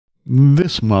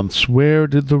This month's Where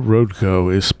Did the Road Go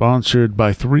is sponsored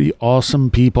by three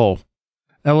awesome people.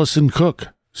 Ellison Cook,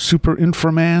 Super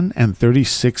Inframan, and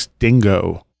 36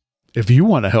 Dingo. If you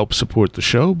want to help support the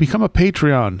show, become a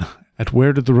Patreon at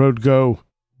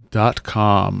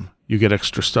wheredidtheroadgo.com. You get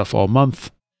extra stuff all month,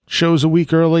 shows a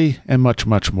week early, and much,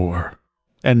 much more.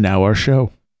 And now our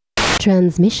show.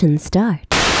 Transmission start.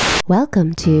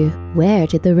 Welcome to Where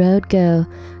Did the Road Go?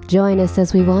 Join us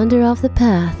as we wander off the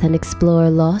path and explore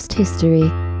lost history,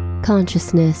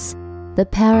 consciousness, the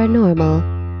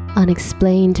paranormal,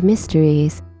 unexplained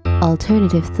mysteries,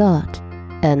 alternative thought,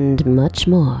 and much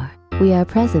more. We are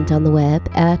present on the web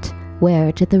at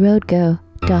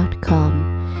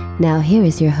wheredidtheroadgo.com. Now here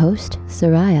is your host,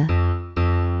 Seriah.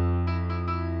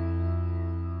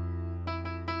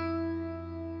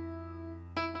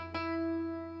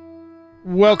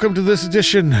 Welcome to this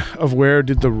edition of Where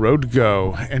Did the Road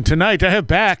Go? And tonight I have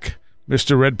back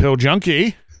Mr. Red Pill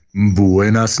Junkie.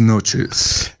 Buenas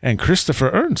noches. And Christopher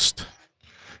Ernst.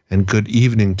 And good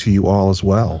evening to you all as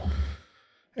well.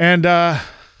 And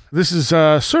this is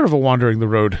sort of a Wandering the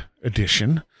Road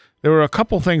edition. There were a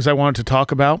couple things I wanted to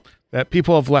talk about that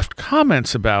people have left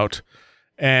comments about.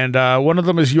 And one of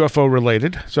them is UFO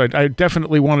related. So I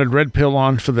definitely wanted Red Pill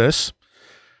on for this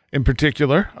in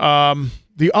particular.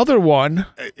 The other one,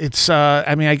 it's,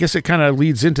 I guess it kind of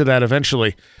leads into that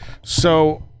eventually.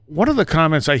 So one of the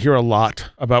comments I hear a lot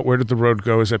about Where Did the Road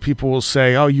Go is that people will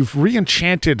say, oh, you've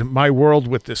re-enchanted my world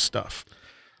with this stuff.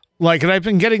 Like, and I've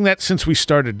been getting that since we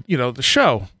started, the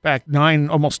show back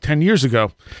almost 10 years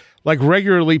ago. Like,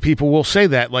 regularly people will say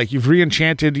that, like, you've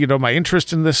re-enchanted, my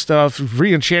interest in this stuff, you've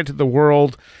re-enchanted the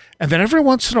world. And then every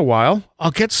once in a while, I'll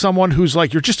get someone who's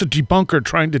like, you're just a debunker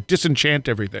trying to disenchant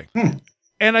everything.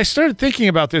 And I started thinking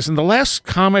about this, and the last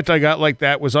comment I got like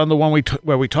that was on the one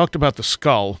where we talked about the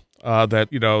skull that,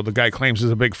 the guy claims is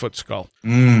a Bigfoot skull.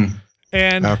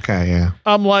 And okay, yeah.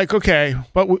 I'm like, okay,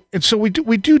 but so we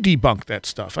do debunk that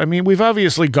stuff. I mean, we've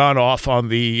obviously gone off on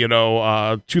the,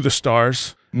 to the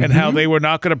stars and how they were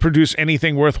not going to produce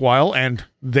anything worthwhile, and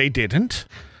they didn't.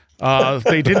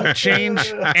 They didn't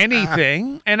change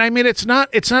anything. And I mean, it's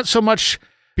not so much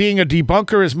being a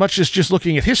debunker as much as just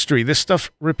looking at history. This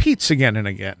stuff repeats again and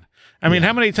again. I mean,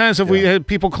 how many times have we had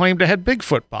people claim to have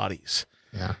Bigfoot bodies?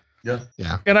 Yeah.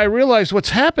 And I realized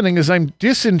what's happening is I'm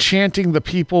disenchanting the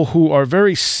people who are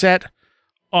very set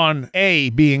on A,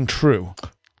 being true.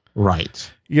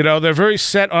 Right. They're very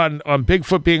set on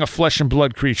Bigfoot being a flesh and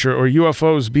blood creature or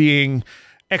UFOs being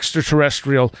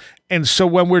extraterrestrial. And so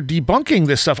when we're debunking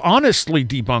this stuff, honestly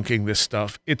debunking this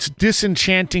stuff, it's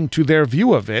disenchanting to their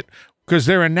view of it, because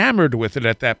they're enamored with it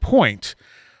at that point.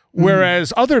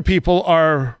 Whereas other people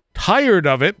are tired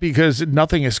of it because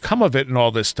nothing has come of it in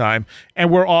all this time, and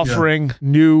we're offering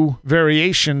new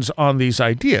variations on these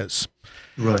ideas.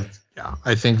 Right. Yeah,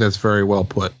 I think that's very well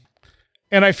put.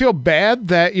 And I feel bad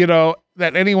that,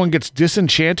 that anyone gets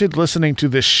disenchanted listening to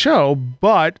this show,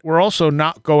 but we're also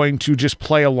not going to just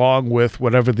play along with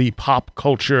whatever the pop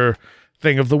culture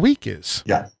thing of the week is.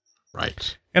 Yeah.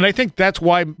 Right. And I think that's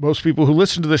why most people who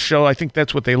listen to this show, I think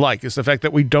that's what they like, is the fact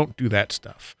that we don't do that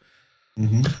stuff.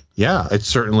 Yeah, it's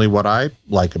certainly what I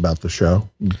like about the show,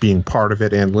 being part of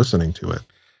it and listening to it.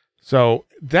 So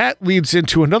that leads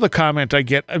into another comment I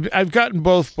get. I've gotten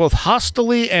both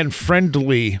hostily and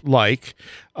friendly like.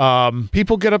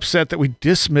 People get upset that we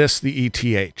dismiss the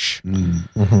ETH.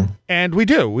 And we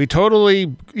do. We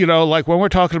totally, like when we're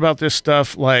talking about this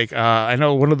stuff, like I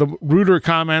know one of the ruder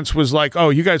comments was like,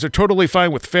 oh, you guys are totally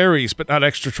fine with fairies, but not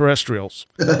extraterrestrials.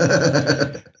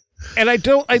 And I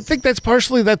think that's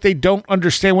partially that they don't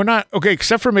understand. We're not, okay,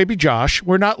 except for maybe Josh,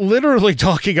 we're not literally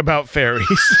talking about fairies.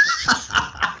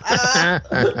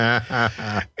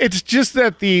 It's just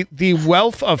that the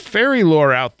wealth of fairy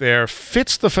lore out there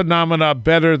fits the phenomena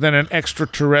better than an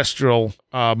extraterrestrial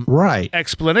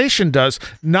explanation does.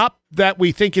 Not that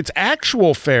we think it's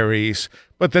actual fairies,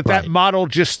 but that model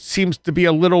just seems to be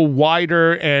a little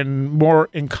wider and more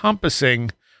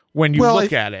encompassing when you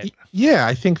look at it. Yeah,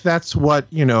 I think that's what,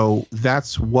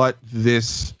 that's what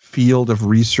this field of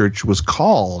research was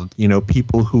called.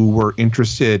 People who were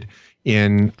interested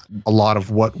in a lot of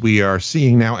what we are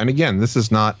seeing now. And again, this is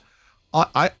not,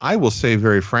 I will say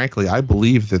very frankly, I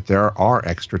believe that there are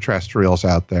extraterrestrials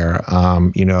out there.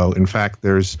 In fact,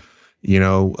 there's,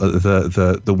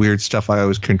 the weird stuff I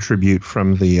always contribute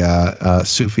from the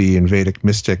Sufi and Vedic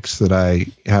mystics that I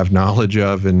have knowledge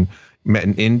of and met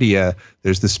in India.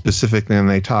 There's this specific thing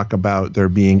they talk about there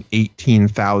being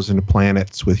 18,000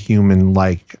 planets with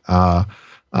human-like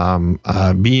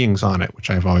beings on it, which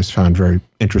I've always found very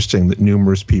interesting that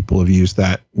numerous people have used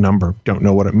that number. Don't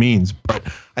know what it means, but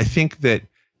I think that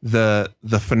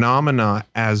the phenomena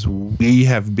as we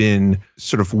have been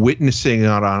sort of witnessing it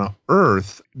on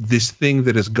Earth, this thing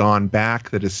that has gone back,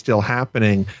 that is still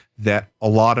happening, that a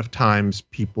lot of times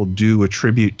people do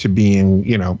attribute to being,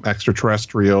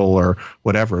 extraterrestrial or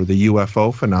whatever, the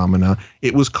UFO phenomena.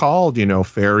 It was called,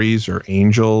 fairies or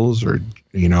angels or,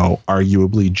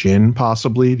 arguably Djinn,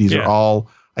 possibly. These are all,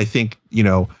 I think,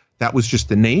 that was just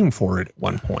the name for it at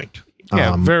one point.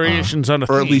 Yeah, variations on a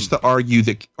theme. Or at least the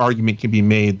argument can be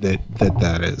made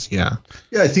that is, yeah.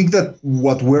 Yeah, I think that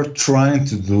what we're trying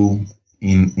to do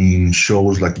in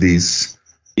shows like this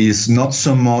is not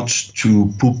so much to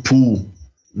poo-poo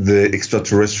the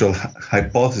extraterrestrial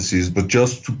hypothesis, but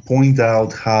just to point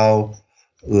out how,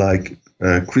 like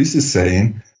Chris is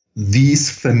saying, this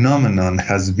phenomenon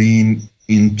has been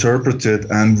interpreted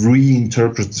and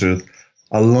reinterpreted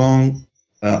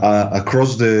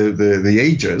across the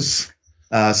ages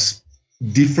as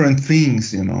different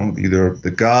things, either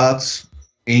the gods,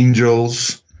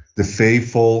 angels, the fae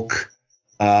folk,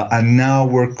 and now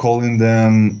we're calling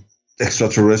them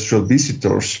extraterrestrial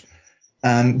visitors.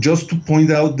 And just to point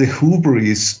out the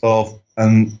hubris of,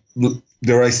 and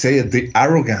dare I say it, the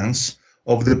arrogance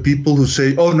of the people who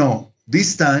say, oh no,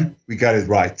 this time we got it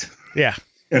right. Yeah.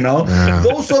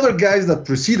 Those other guys that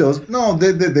precede us, no,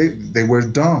 they were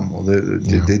dumb. Or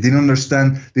they didn't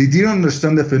understand. They didn't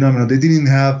understand the phenomenon. They didn't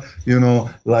have,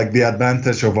 like the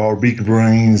advantage of our big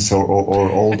brains or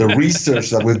all the research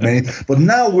that we've made. But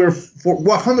now we're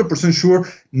 100% sure.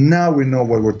 Now we know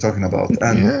what we're talking about.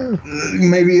 And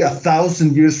maybe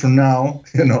 1,000 years from now,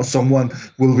 someone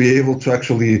will be able to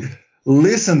actually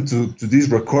listen to this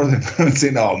recording and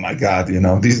say, oh my God,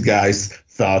 these guys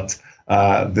thought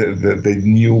they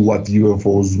knew what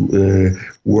UFOs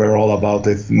were all about.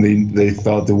 They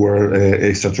thought they were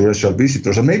extraterrestrial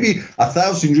visitors. And maybe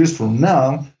 1,000 years from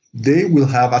now, they will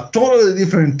have a totally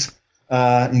different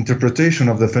interpretation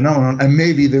of the phenomenon, and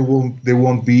maybe they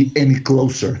won't be any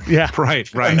closer. Yeah,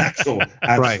 right. An actual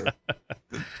answer. Right.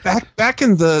 Back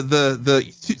in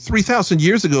the 3,000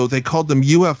 years ago, they called them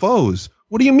UFOs.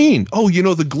 What do you mean? Oh,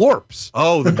 the glorps.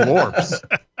 Oh, the glorps.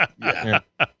 Yeah.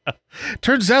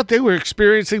 Turns out they were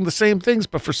experiencing the same things,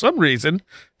 but for some reason,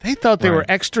 they thought they were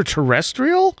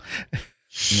extraterrestrial.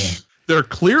 Yeah. They're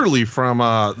clearly from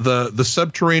the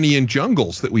subterranean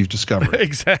jungles that we've discovered.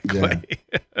 Exactly.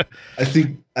 Yeah. I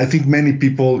think many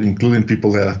people, including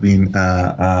people that have been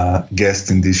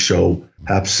guests in this show,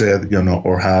 have said,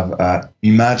 or have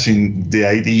imagined the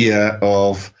idea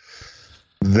of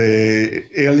the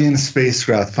alien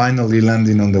spacecraft finally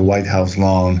landing on the White House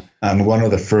lawn, and one of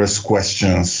the first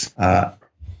questions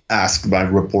asked by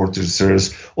reporters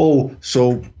is, "Oh,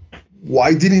 so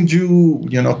why didn't you,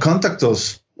 contact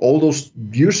us all those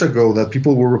years ago that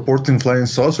people were reporting flying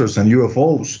saucers and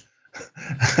UFOs?"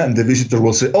 And the visitor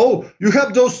will say, "Oh, you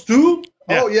have those too?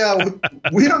 Yeah. Oh, yeah,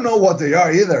 we don't know what they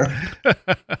are either."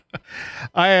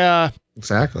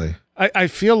 Exactly. I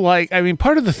feel like,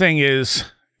 part of the thing is,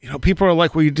 people are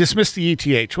like, well, you dismiss the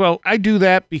ETH. Well, I do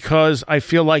that because I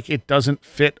feel like it doesn't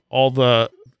fit I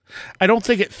don't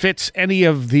think it fits any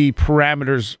of the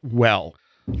parameters well.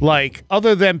 Like,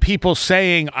 other than people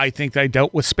saying, I think I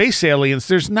dealt with space aliens,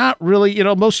 there's not really,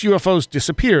 most UFOs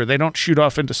disappear. They don't shoot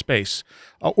off into space,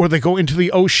 or they go into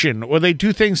the ocean, or they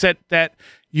do things that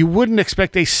you wouldn't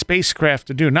expect a spacecraft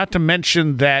to do. Not to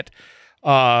mention that,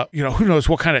 who knows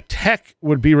what kind of tech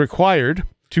would be required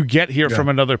to get here from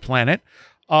another planet.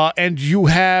 And you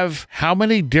have how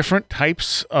many different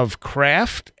types of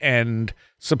craft and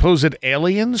supposed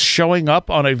aliens showing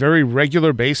up on a very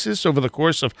regular basis over the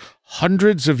course of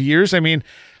hundreds of years.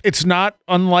 It's not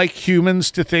unlike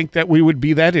humans to think that we would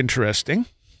be that interesting.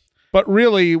 But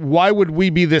really, why would we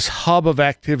be this hub of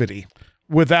activity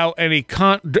without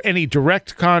any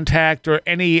direct contact or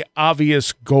any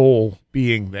obvious goal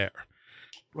being there?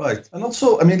 Right. And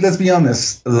also, let's be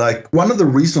honest, like, one of the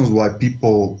reasons why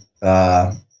people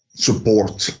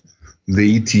support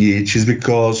the ETH is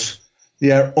because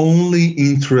they are only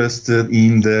interested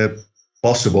in the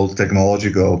possible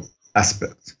technological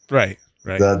aspect. Right.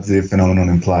 That the phenomenon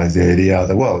implies. The idea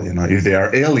that, well, if they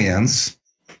are aliens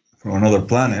from another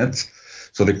planet,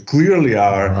 so they clearly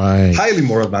are highly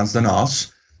more advanced than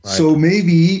us. Right. So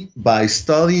maybe by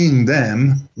studying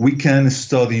them, we can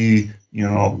study,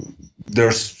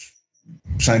 their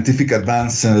scientific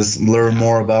advances, learn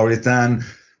more about it, and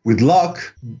with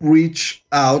luck, reach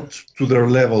out to their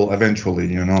level eventually,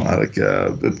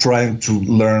 trying to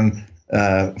learn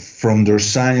from their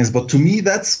science. But to me,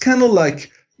 that's kind of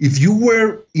like if you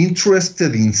were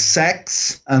interested in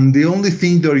sex and the only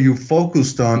thing that you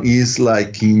focused on is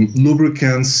like in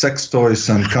lubricants, sex toys,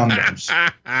 and condoms.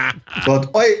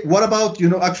 But what about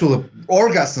actual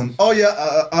orgasm? Oh yeah,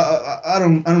 I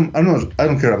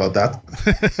don't care about that.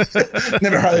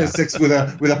 Never had sex with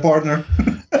a partner.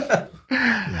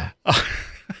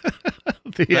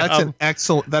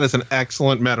 That is an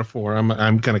excellent metaphor.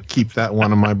 I'm going to keep that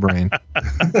one in my brain.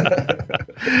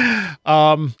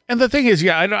 And the thing is,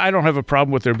 I don't have a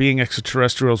problem with there being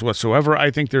extraterrestrials whatsoever.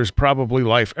 I think there's probably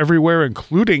life everywhere,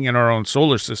 including in our own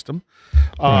solar system.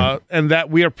 And that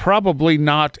we are probably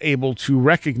not able to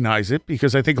recognize it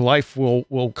because I think life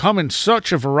will come in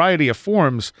such a variety of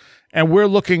forms, and we're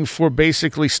looking for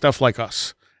basically stuff like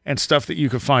us. And stuff that you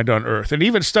can find on Earth. And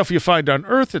even stuff you find on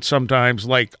Earth that sometimes,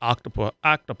 like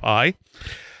octopi,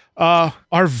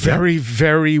 are very,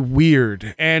 very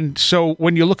weird. And so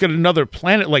when you look at another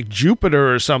planet like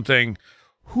Jupiter or something,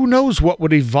 who knows what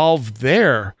would evolve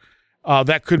there?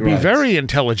 That could be very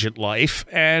intelligent life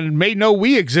and may know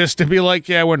we exist and be like,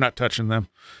 yeah, we're not touching them.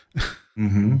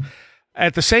 Mm-hmm.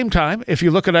 At the same time, if you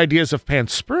look at ideas of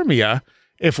panspermia,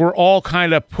 if we're all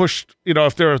kind of pushed,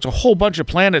 if there's a whole bunch of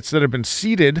planets that have been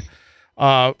seeded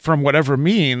from whatever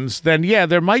means, then yeah,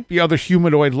 there might be other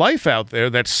humanoid life out there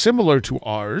that's similar to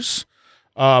ours.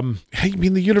 I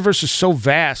mean, the universe is so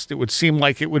vast, it would seem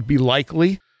like it would be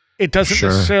likely. It doesn't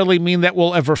necessarily mean that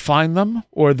we'll ever find them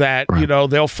or that,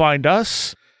 they'll find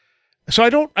us. So I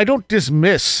don't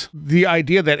dismiss the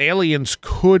idea that aliens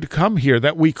could come here,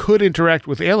 that we could interact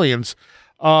with aliens.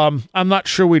 I'm not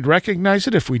sure we'd recognize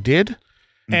it if we did.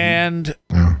 And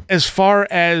as far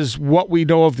as what we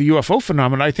know of the UFO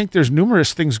phenomenon, I think there's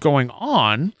numerous things going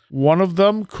on. One of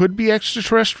them could be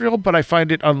extraterrestrial, but I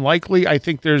find it unlikely. I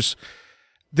think there's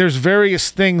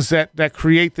various things that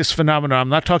create this phenomenon. I'm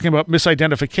not talking about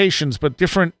misidentifications, but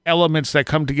different elements that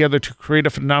come together to create a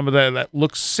phenomenon that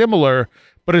looks similar,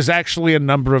 but is actually a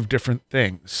number of different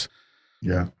things.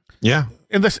 Yeah. Yeah.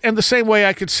 In the same way,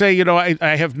 I could say,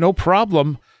 I have no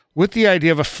problem with the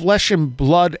idea of a flesh and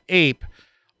blood ape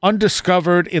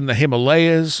undiscovered in the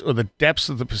Himalayas or the depths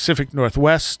of the Pacific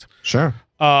Northwest. Sure.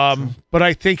 But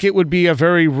I think it would be a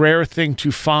very rare thing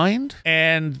to find.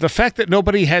 And the fact that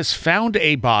nobody has found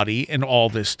a body in all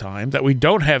this time, that we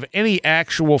don't have any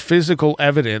actual physical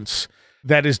evidence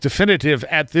that is definitive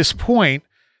at this point,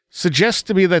 suggests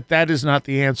to me that that is not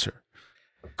the answer.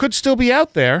 Could still be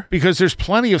out there because there's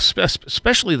plenty of,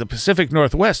 especially the Pacific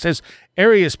Northwest, has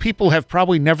areas people have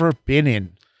probably never been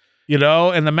in.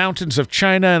 And the mountains of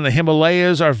China and the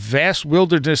Himalayas are vast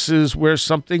wildernesses where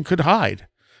something could hide.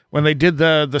 When they did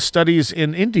the studies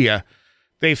in India,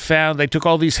 they took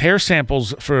all these hair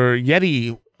samples for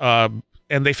Yeti, and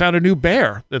they found a new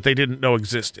bear that they didn't know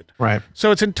existed. Right.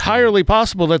 So it's entirely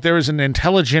possible that there is an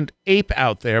intelligent ape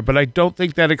out there, but I don't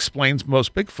think that explains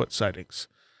most Bigfoot sightings.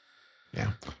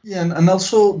 Yeah, and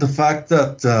also the fact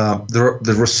that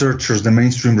the researchers, the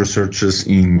mainstream researchers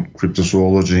in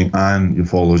cryptozoology and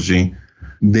ufology,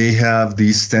 they have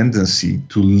this tendency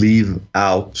to leave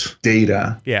out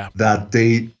data that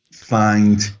they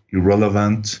find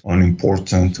irrelevant,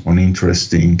 unimportant,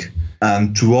 uninteresting.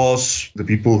 And to us, the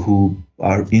people who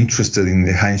are interested in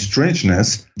the high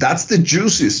strangeness, that's the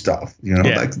juicy stuff,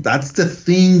 like that's the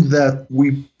thing that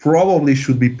we probably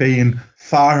should be paying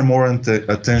far more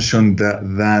attention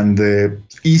than the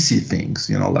easy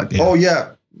things,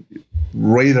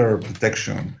 radar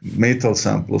detection, metal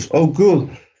samples. Oh, good.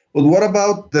 But what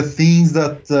about the things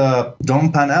that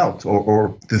don't pan out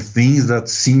or the things that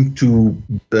seem to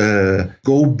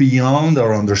go beyond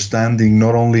our understanding,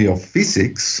 not only of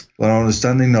physics, but our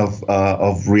understanding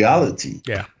of reality,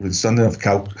 understanding of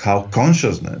how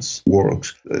consciousness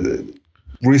works.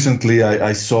 Recently,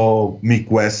 I saw Mick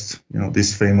West,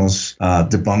 this famous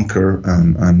debunker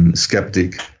and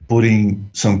skeptic, putting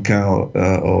some kind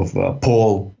of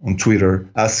poll on Twitter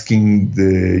asking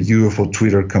the UFO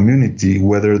Twitter community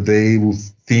whether they would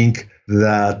think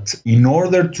that in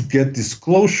order to get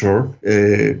disclosure,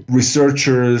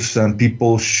 researchers and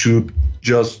people should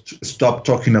just stop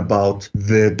talking about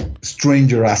the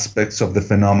stranger aspects of the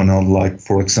phenomenon, like,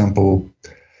 for example,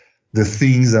 the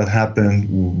things that happened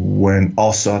when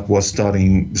Ossock was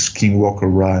studying the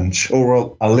Skinwalker Ranch,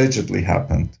 or allegedly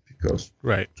happened, because,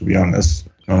 to be honest,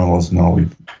 none of us know if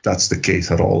that's the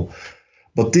case at all.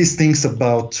 But these things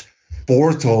about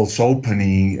portals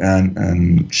opening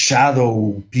and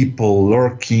shadow people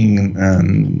lurking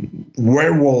and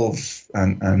werewolves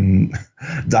and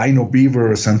dino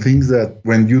beavers and things that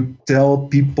when you tell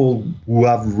people who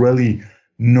have really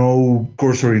no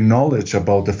cursory knowledge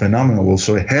about the phenomenon will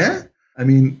say, huh? I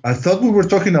mean, I thought we were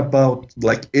talking about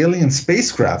like alien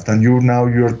spacecraft, and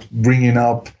you're bringing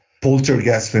up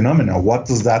poltergeist phenomena. What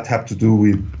does that have to do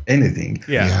with anything?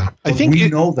 Yeah. I think we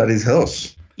know that it's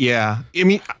us. Yeah, I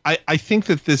mean, I think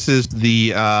that this is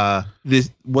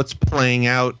what's playing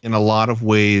out in a lot of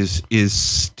ways is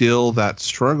still that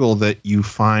struggle that you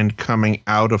find coming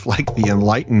out of like the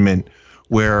Enlightenment,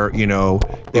 where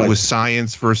it was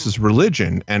science versus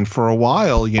religion, and for a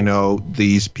while,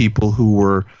 these people who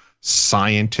were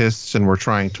scientists and were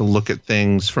trying to look at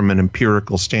things from an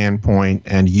empirical standpoint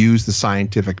and use the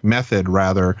scientific method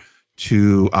rather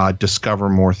to discover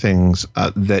more things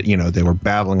that they were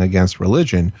battling against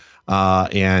religion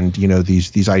and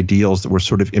these ideals that were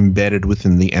sort of embedded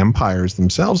within the empires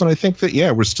themselves. And I think that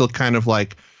we're still kind of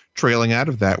like trailing out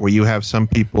of that, where you have some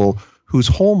people whose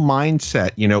whole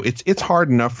mindset, it's hard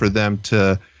enough for them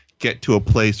to get to a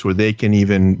place where they can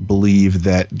even believe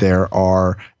that there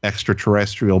are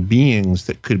extraterrestrial beings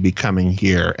that could be coming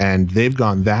here, and they've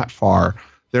gone that far.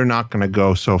 They're not going to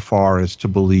go so far as to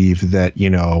believe that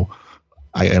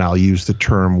and I'll use the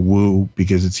term woo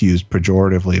because it's used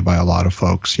pejoratively by a lot of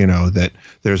folks, that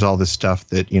there's all this stuff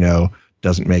that,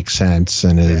 doesn't make sense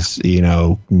and is,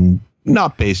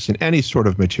 not based in any sort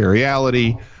of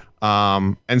materiality.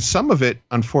 And some of it,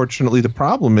 unfortunately, the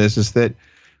problem is that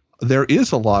there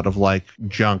is a lot of like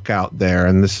junk out there.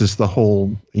 And this is the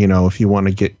whole, if you want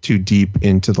to get too deep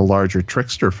into the larger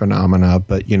trickster phenomena,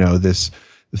 but,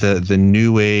 the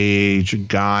new age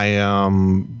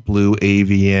Gaiam, blue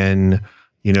avian,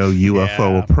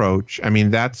 UFO approach. I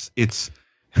mean, that's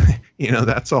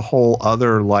a whole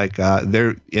other like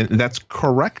that's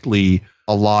correctly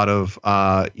a lot of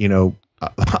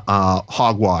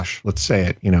hogwash. Let's say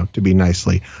it, to be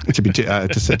nicely, to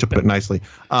put it nicely.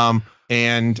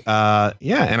 And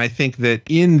I think that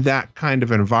in that kind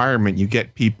of environment, you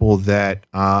get people that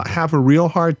have a real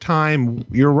hard time.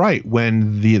 You're right,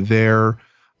 when the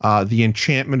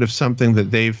enchantment of something that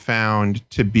they've found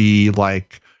to be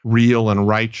like real and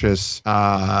righteous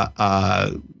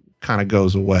kind of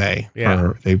goes away.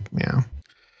 Yeah.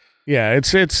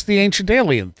 It's the ancient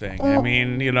alien thing. I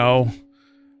mean,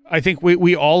 I think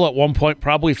we all at one point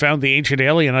probably found the ancient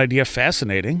alien idea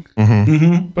fascinating. Mm-hmm.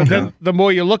 Mm-hmm. But then the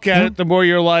more you look at it, the more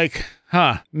you're like,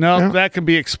 that can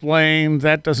be explained.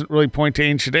 That doesn't really point to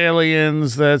ancient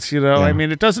aliens. That's, I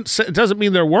mean, it doesn't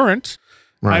mean there weren't.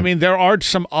 Right. I mean, there are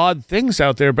some odd things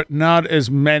out there, but not as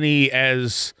many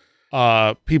as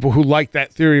people who like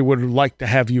that theory would like to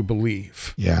have you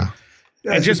believe. Yeah,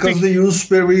 just because they use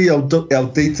very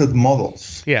outdated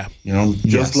models. Yeah.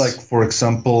 Like, for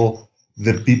example,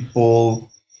 the people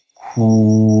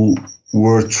who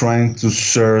were trying to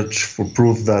search for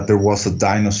proof that there was a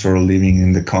dinosaur living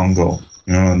in the Congo,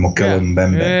 Mokele and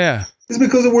Mbembe. Yeah. It's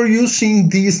because they were using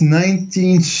this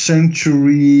 19th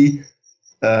century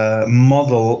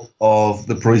model of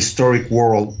the prehistoric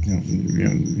world,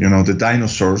 the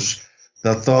dinosaurs,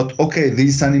 that thought, okay,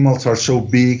 these animals are so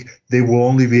big, they will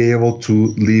only be able to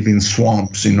live in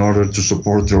swamps in order to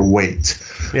support their weight.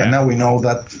 Yeah. And now we know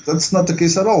that that's not the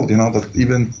case at all. That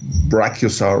even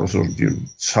brachiosaurus or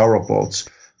sauropods,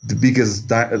 the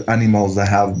biggest animals that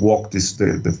have walked this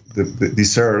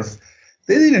earth,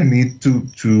 they didn't need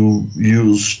to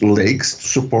use legs to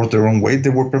support their own weight. They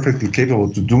were perfectly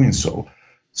capable to doing so.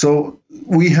 So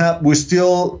we're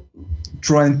still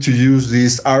trying to use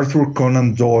this Arthur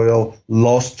Conan Doyle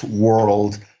Lost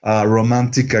World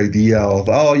romantic idea of,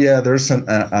 there's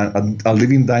a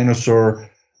living dinosaur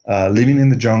living in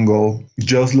the jungle,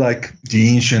 just like the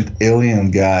ancient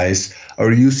alien guys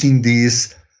are using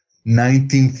these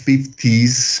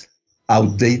 1950s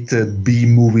outdated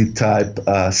B-movie type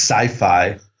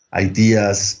sci-fi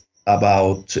ideas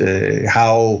about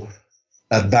how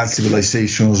advanced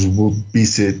civilizations would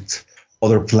visit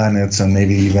other planets and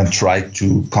maybe even try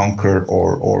to conquer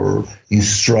or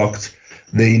instruct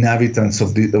the inhabitants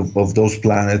of those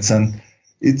planets. And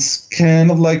it's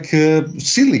kind of like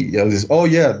silly.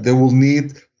 They will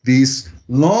need this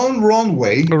long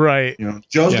runway, right?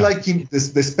 Like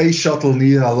the space shuttle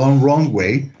needed a long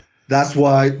runway. That's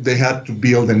why they had to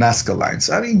build the Nazca lines.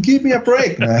 I mean, give me a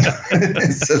break, man.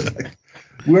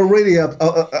 We're already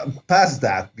past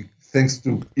that, thanks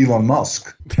to Elon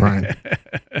Musk. Right.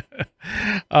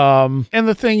 And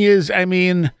the thing is, I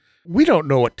mean, we don't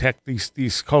know what tech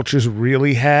these cultures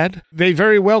really had. They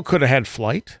very well could have had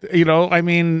flight. I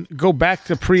mean, go back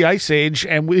to pre-Ice Age,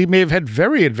 and we may have had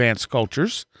very advanced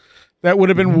cultures that would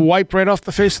have been wiped right off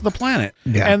the face of the planet.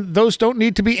 Yeah. And those don't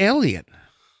need to be alien.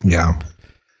 Yeah.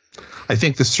 I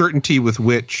think the certainty with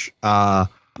which a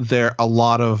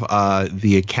lot of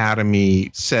the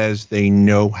Academy says they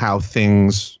know how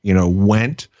things,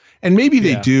 went, And maybe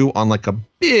they do on like a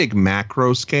big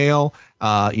macro scale,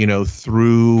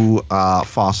 through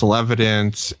fossil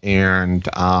evidence and,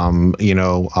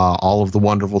 all of the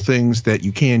wonderful things that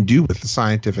you can do with the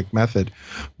scientific method.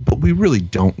 But we really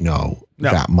don't know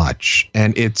that much.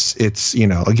 And it's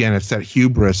again, it's that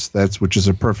hubris, which is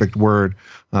a perfect word.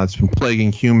 It's been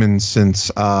plaguing humans since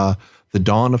the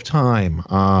dawn of time,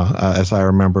 as I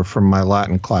remember from my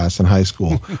Latin class in high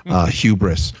school,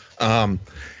 hubris.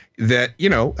 That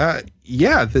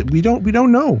we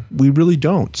don't know. We really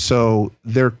don't. So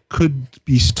there could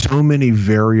be so many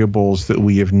variables that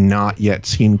we have not yet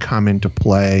seen come into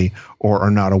play or are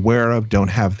not aware of, don't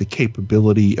have the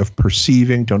capability of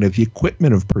perceiving, don't have the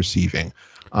equipment of perceiving.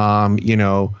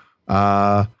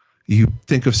 You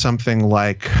think of something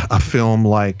like a film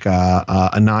like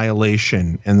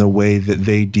Annihilation and the way that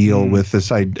they deal with this,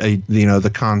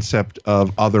 the concept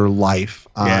of other life.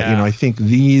 I think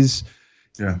these,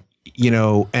 and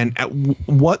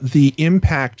what the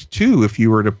impact too, if you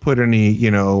were to put any, if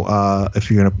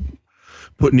you're going to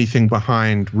put anything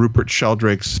behind Rupert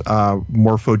Sheldrake's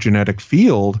morphogenetic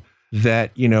field,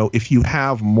 that, if you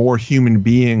have more human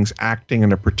beings acting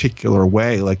in a particular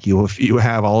way, like if you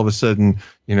have all of a sudden,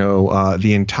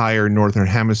 the entire Northern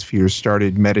Hemisphere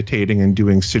started meditating and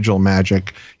doing sigil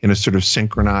magic in a sort of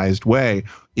synchronized way,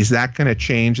 is that going to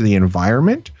change the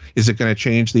environment? Is it going to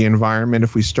change the environment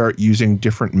if we start using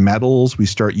different metals, we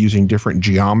start using different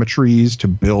geometries to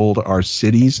build our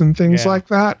cities and things like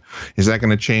that? Is that going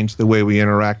to change the way we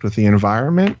interact with the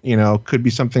environment? Could be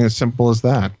something as simple as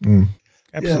that.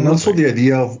 Absolutely. Yeah, and also the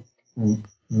idea of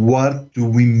what do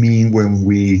we mean when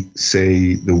we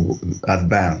say the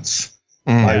advance?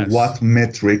 By what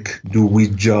metric do we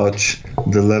judge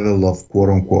the level of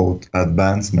quote-unquote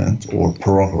advancement or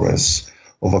progress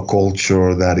of a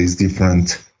culture that is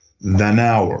different than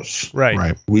ours?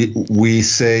 Right. We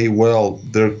say, well,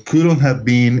 there couldn't have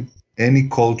been any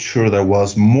culture that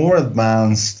was more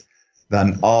advanced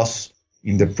than us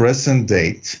in the present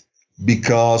date,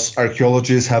 because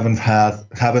archaeologists haven't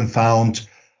found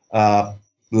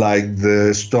like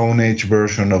the Stone Age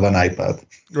version of an iPad,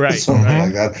 something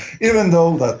like that. Even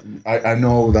though that I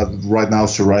know that right now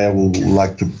Seriah will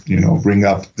like to bring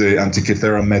up the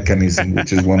Antikythera mechanism,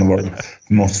 which is one of our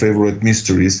most favorite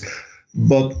mysteries.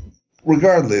 But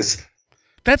regardless,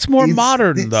 that's more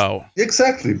modern, though.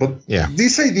 Exactly, but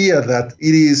this idea that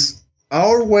it is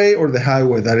our way or the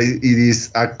highway, that it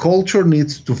is a culture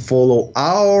needs to follow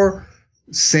our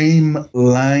same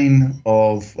line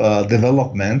of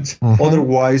development.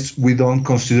 Otherwise, we don't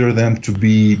consider them to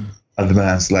be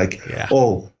advanced. Like,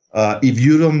 if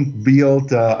you don't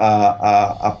build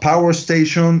a power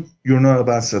station, you're not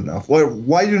advanced enough. Well,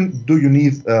 why do you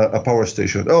need a power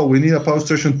station? Oh, we need a power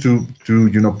station to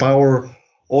power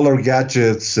all our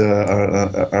gadgets,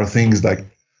 our things like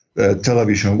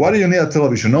television. Why do you need a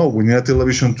television? No, we need a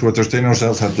television to entertain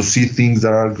ourselves and to see things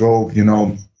that go,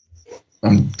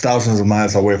 thousands of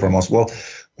miles away from us. Well,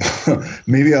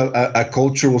 maybe a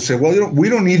culture will say, well, we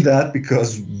don't need that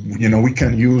because, we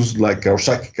can use like our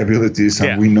psychic abilities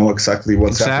and we know exactly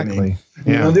what's happening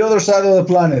on the other side of the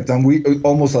planet. And we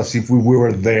almost as if we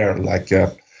were there, like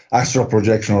astral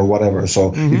projection or whatever.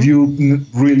 So if you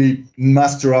really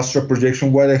master astral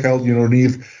projection, why the hell you don't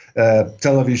need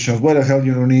televisions? Why the hell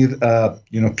you don't need,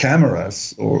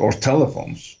 cameras or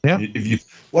telephones? Yeah.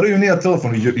 What do you need a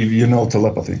telephone if you know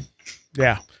telepathy?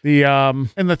 Yeah.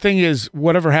 And the thing is,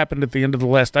 whatever happened at the end of the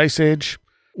last ice age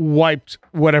wiped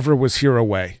whatever was here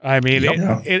away. I mean,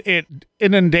 it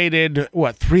inundated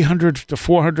 300 to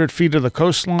 400 feet of the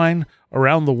coastline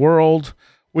around the world,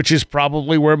 which is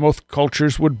probably where most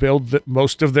cultures would build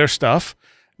most of their stuff.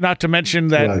 Not to mention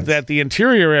that the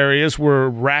interior areas were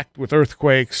racked with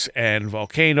earthquakes and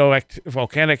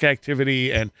volcanic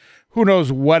activity and who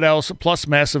knows what else, plus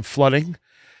massive flooding.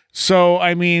 So,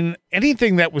 I mean,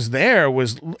 anything that was there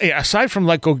was, aside from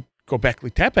like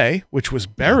Göbekli Tepe, which was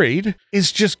buried,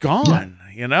 is just gone,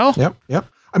 Yep.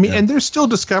 I mean, and they're still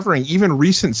discovering even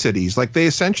recent cities. Like they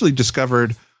essentially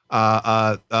discovered,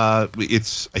 was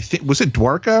it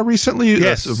Dwarka recently?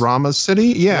 Yes. Rama's city?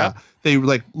 Yeah. Yep. They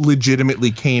like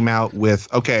legitimately came out with,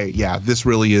 this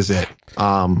really is it.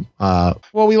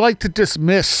 Well, we like to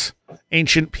dismiss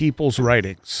ancient people's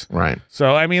writings. Right.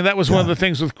 So, I mean, that was one of the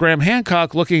things with Graham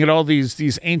Hancock, looking at all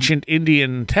these ancient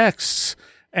Indian texts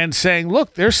and saying,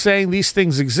 look, they're saying these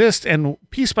things exist, and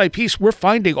piece by piece, we're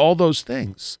finding all those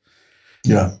things.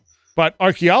 Yeah. But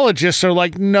archaeologists are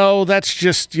like, no, that's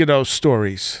just,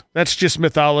 stories. That's just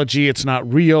mythology. It's not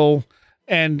real.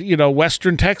 And,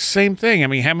 Western texts, same thing. I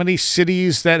mean, how many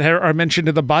cities that are mentioned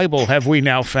in the Bible have we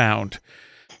now found?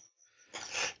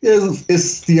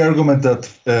 It's the argument that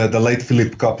the late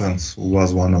Philip Coppens, who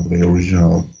was one of the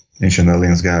original Ancient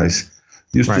Aliens guys,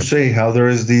 used to say how there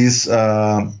is this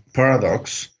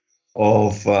paradox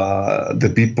of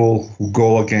the people who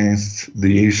go against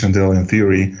the ancient alien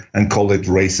theory and call it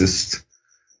racist.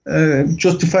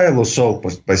 Justifiable so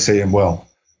by saying, well,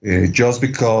 just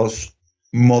because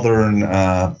modern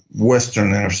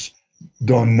Westerners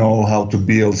don't know how to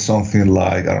build something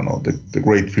like, I don't know, the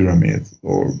Great Pyramid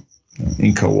or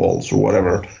Inca walls or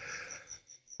whatever,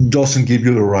 doesn't give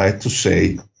you the right to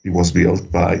say it was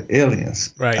built by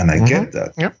aliens. Right. And I get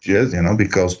that. Yep. Yes,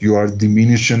 because you are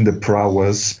diminishing the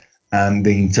prowess and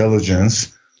the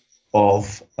intelligence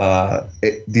of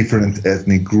different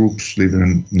ethnic groups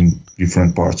living in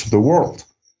different parts of the world.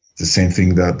 It's the same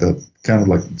thing that kind of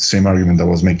like the same argument that I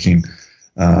was making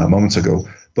moments ago.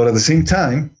 But at the same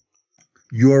time,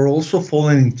 you are also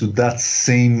falling into that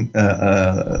same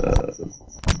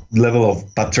level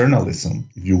of paternalism,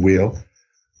 if you will,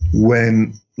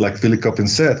 when, like Philip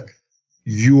Coppens said,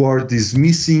 you are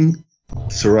dismissing,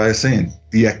 Seriah saying,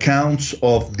 the accounts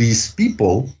of these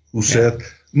people who said,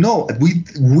 no, we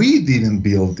didn't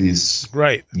build these,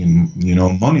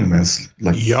 monuments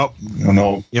like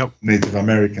Native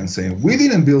Americans saying we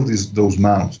didn't build those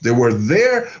mounds. They were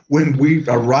there when we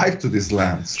arrived to these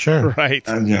lands. Sure, right.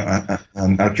 And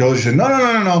and archaeologists said,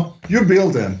 no, you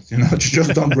build them. You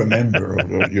just don't remember,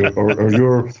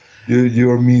 or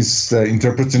you're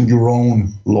misinterpreting your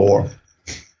own lore.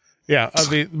 Yeah,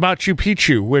 the Machu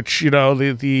Picchu, which,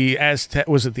 the Aztec,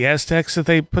 was it the Aztecs that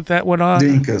they put that one on? The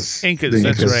Incas.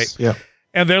 That's right. Yeah.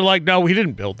 And they're like, no, we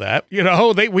didn't build that.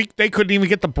 They couldn't even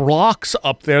get the blocks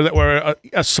up there that were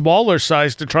a smaller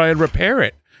size to try and repair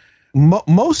it.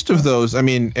 Most of those, I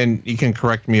mean, and you can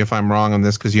correct me if I'm wrong on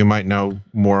this because you might know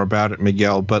more about it,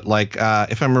 Miguel, but like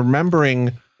if I'm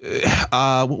remembering,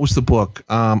 what was the book?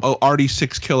 Ardy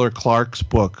Sixkiller Clarke's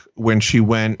book, when she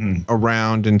went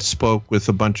around and spoke with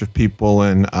a bunch of people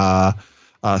in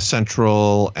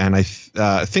Central and I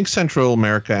think Central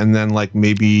America, and then like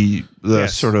maybe the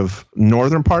sort of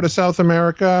northern part of South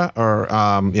America, or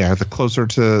the closer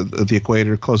to the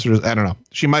equator, closer to, I don't know.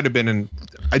 She might have been in,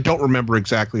 I don't remember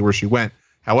exactly where she went.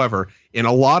 However, in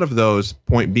a lot of those,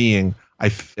 point being,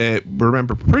 I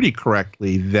remember pretty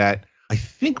correctly that I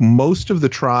think most of the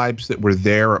tribes that were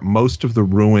there, most of the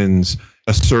ruins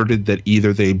asserted that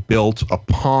either they built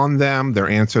upon them, their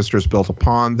ancestors built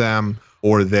upon them,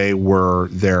 or they were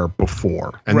there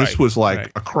before. And this was like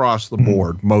across the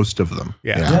board, most of them.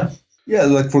 Yeah.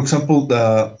 Like, for example,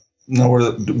 now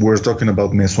we're talking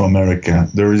about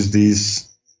Mesoamerica. There is these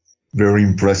very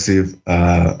impressive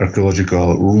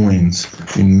archaeological ruins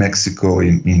in Mexico,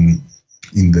 in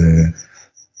the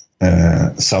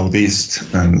southeast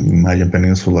and Mayan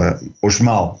Peninsula,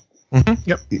 Uxmal.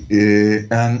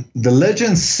 And the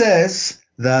legend says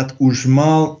that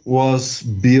Uxmal was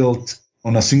built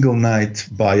on a single night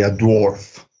by a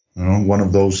dwarf, one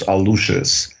of those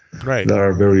Aluches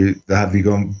that have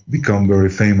become very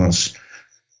famous.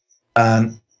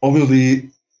 And obviously,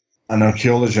 an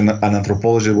archaeologist and an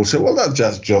anthropologist will say, well,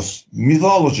 that's just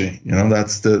mythology.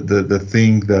 That's the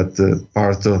thing that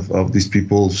part of these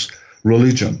people's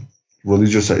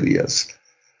religious ideas.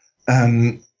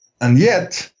 And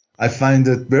yet, I find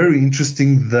it very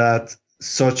interesting that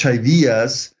such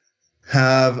ideas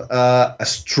have a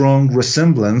strong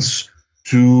resemblance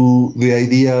to the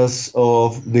ideas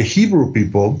of the Hebrew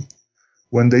people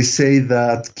when they say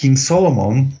that King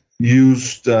Solomon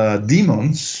used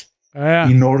demons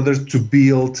in order to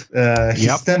build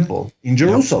his temple in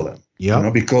Jerusalem.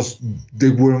 Because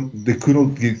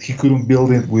he couldn't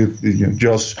build it with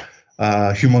just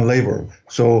human labor.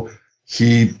 So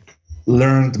he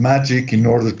learned magic in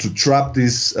order to trap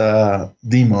these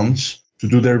demons to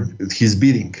do his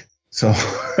bidding. So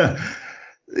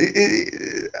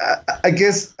I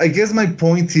guess my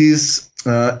point is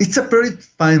it's a very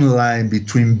fine line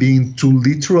between being too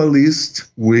literalist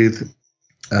with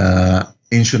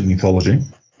ancient mythology,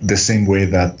 the same way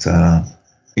that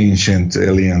ancient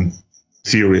alien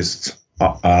theorists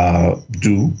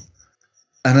do,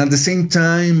 and at the same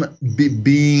time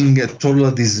being a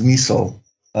total dismissal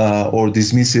or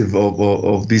dismissive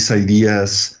of these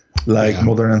ideas, like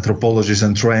modern anthropologists,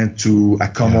 and trying to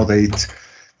accommodate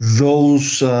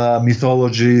those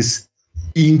mythologies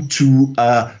into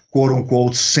a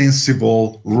quote-unquote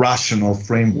sensible, rational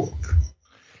framework.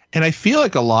 And I feel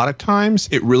like a lot of times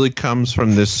it really comes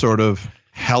from this sort of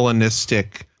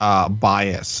Hellenistic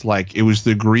bias. Like it was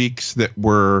the Greeks that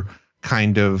were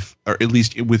kind of, or at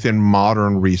least within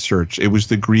modern research, it was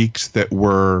the Greeks that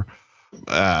were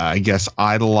I guess,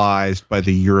 idolized by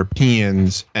the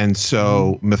Europeans. And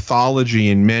so mythology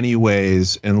in many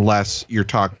ways, unless you're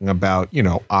talking about,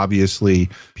 obviously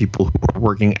people who are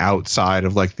working outside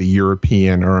of like the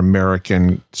European or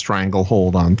American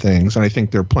stranglehold on things. And I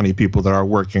think there are plenty of people that are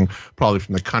working probably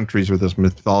from the countries where those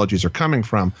mythologies are coming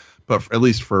from. But at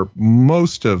least for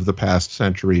most of the past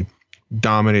century,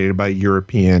 dominated by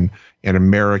European and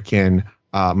American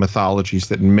mythologies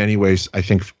that in many ways, I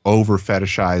think,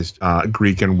 over-fetishized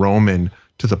Greek and Roman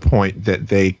to the point that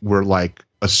they were like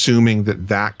assuming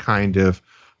that kind of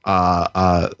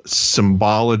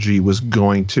symbology was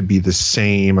going to be the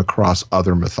same across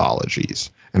other mythologies.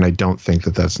 And I don't think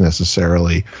that that's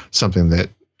necessarily something that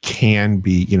can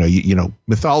be,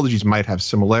 mythologies might have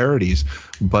similarities,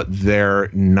 but they're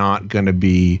not going to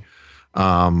be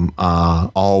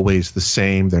always the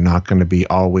same. They're not going to be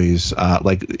always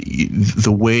like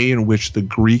the way in which the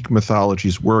Greek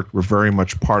mythologies worked were very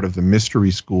much part of the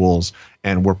mystery schools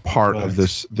and were part of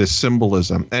this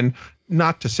symbolism. And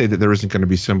not to say that there isn't going to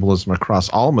be symbolism across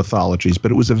all mythologies,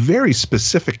 but it was a very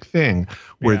specific thing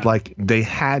where like they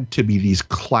had to be these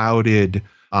clouded,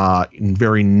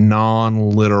 very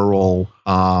non-literal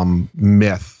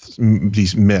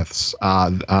these myths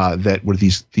that were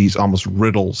these almost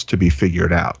riddles to be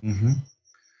figured out.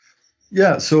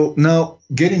 Yeah. So now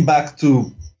getting back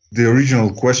to the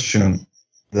original question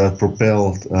that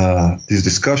propelled this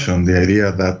discussion, the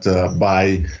idea that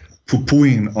by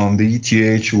poo-pooing on the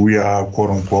ETH, we are quote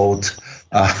unquote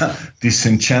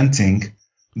disenchanting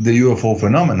the UFO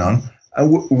phenomenon.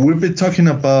 We've been talking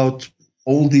about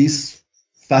all these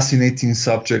fascinating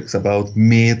subjects about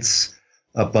myths,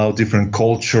 about different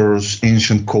cultures,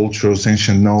 ancient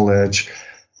knowledge,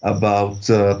 about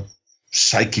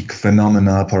psychic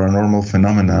phenomena, paranormal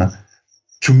phenomena.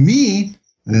 To me,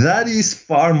 that is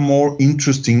far more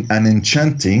interesting and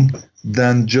enchanting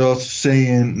than just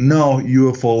saying, no,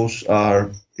 UFOs are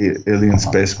alien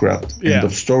spacecraft, end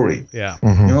of story. Yeah.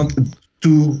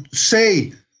 To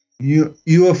say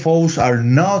UFOs are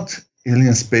not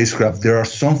alien spacecraft, there are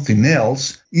something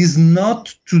else, is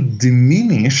not to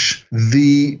diminish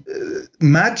the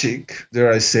magic,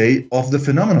 dare I say, of the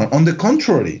phenomenon. On the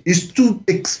contrary, is to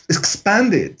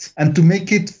expand it and to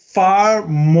make it far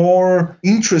more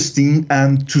interesting,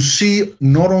 and to see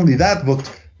not only that,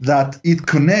 but that it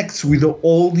connects with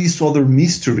all these other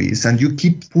mysteries, and you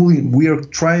keep pulling. We are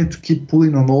trying to keep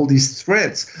pulling on all these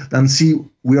threads and see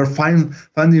we are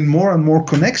finding more and more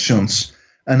connections.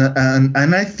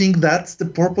 And I think that's the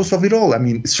purpose of it all. I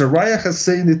mean, Seriah has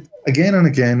said it again and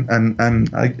again,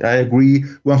 and I agree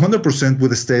 100%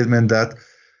 with the statement that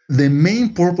the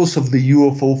main purpose of the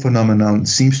UFO phenomenon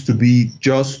seems to be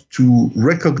just to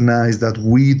recognize that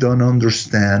we don't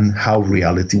understand how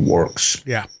reality works.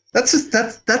 Yeah. That's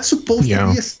supposed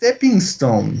to be a stepping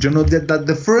stone, that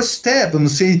the first step, and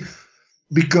see,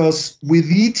 because with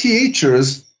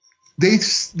ETHers, they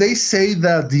say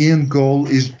that the end goal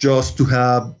is just to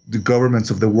have the governments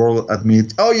of the world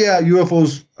admit, oh yeah,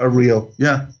 UFOs are real,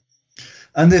 yeah,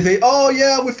 and they say, oh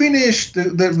yeah, we finished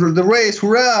the race,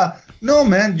 hurrah! No,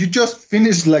 man, you just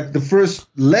finished like the first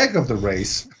leg of the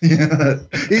race.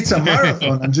 It's a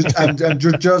marathon, and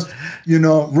you just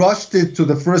rushed it to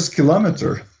the first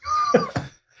kilometer.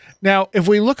 Now, if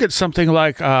we look at something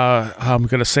like, I'm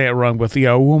going to say it wrong, but the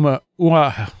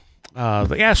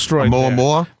asteroid.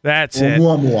 Oumuamua? That's it.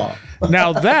 Oumuamua.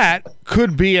 Now, that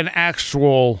could be an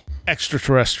actual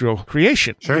extraterrestrial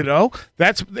creation. Sure.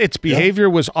 Its behavior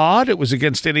was odd. It was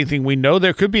against anything we know.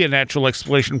 There could be a natural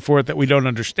explanation for it that we don't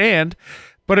understand,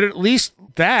 but at least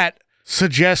that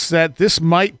suggests that this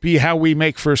might be how we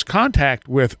make first contact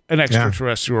with an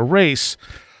extraterrestrial race.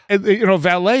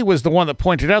 Vallee was the one that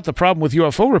pointed out the problem with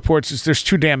UFO reports is there's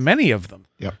too damn many of them.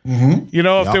 Yep.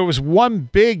 If there was one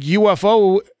big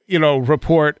UFO,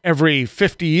 report every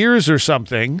 50 years or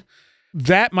something,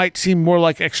 that might seem more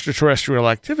like extraterrestrial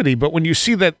activity. But when you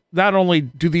see that not only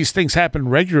do these things happen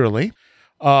regularly,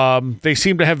 they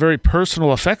seem to have very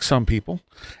personal effects on people,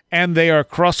 and they are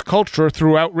cross-culture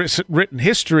throughout written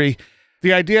history,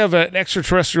 the idea of an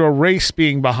extraterrestrial race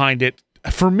being behind it,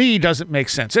 for me, doesn't make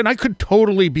sense. And I could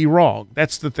totally be wrong.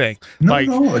 That's the thing. No,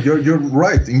 you're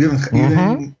right.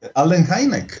 Even Allen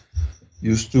Hynek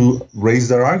used to raise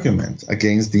their argument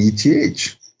against the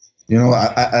ETH.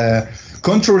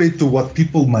 Contrary to what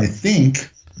people might think,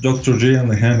 Dr. J.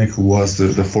 Allen Hynek, who was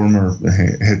the former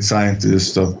head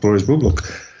scientist of Boris Bubluk,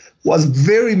 was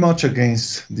very much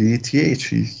against the ETH.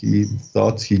 He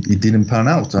thought it didn't pan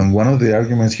out. And one of the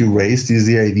arguments he raised is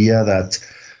the idea that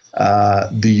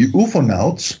the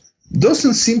ufonauts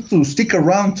doesn't seem to stick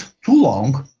around too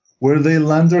long where they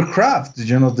land their craft.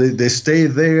 You know, they stay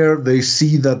there. They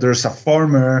see that there's a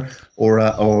farmer or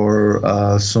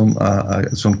some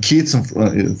kids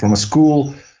from a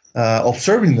school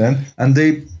observing them, and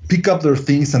they pick up their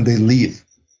things and they leave.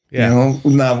 Yeah. You know,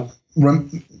 now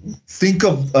think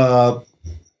of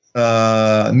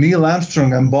Neil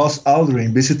Armstrong and Buzz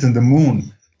Aldrin visiting the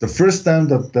moon. The first time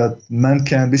that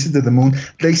mankind visited the moon,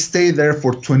 they stayed there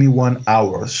for 21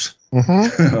 hours.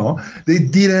 Mm-hmm. You know, they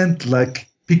didn't like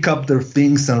pick up their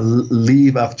things and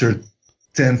leave after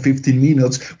 10, 15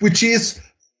 minutes, which is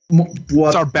what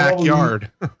it's our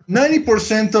backyard.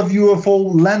 90% of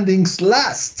UFO landings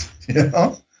last. You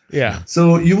know? Yeah.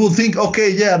 So you will think,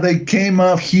 okay, yeah, they came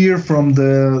up here from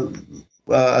the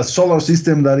solar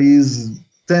system that is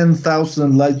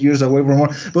 10,000 light years away from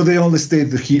Earth, but they only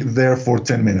stayed there for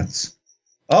 10 minutes.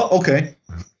 Oh, okay.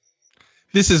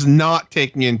 This is not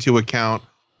taking into account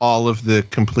all of the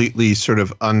completely sort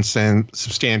of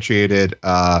unsubstantiated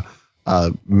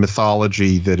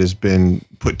mythology that has been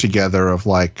put together of,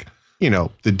 like, you know,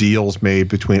 the deals made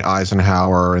between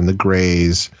Eisenhower and the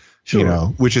Greys, you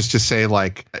know, which is to say,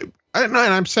 like, and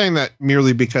I'm saying that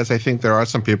merely because I think there are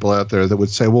some people out there that would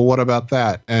say, well, what about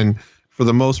that? And for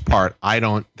the most part,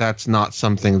 that's not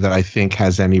something that I think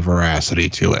has any veracity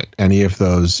to it. Any of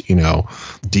those, you know,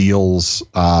 deals,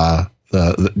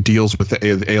 the deals with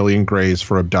the alien Greys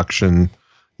for abduction,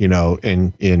 you know,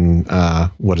 in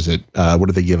what is it? What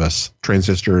do they give us?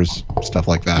 Transistors, stuff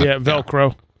like that. Yeah,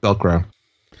 Velcro.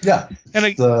 Yeah, and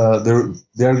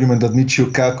the argument that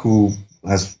Michio Kaku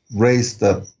has raised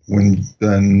that when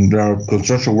there are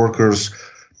construction workers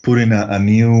putting a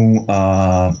new,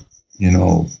 you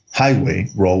know, highway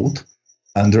road,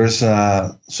 and there's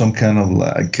some kind of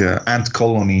like ant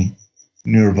colony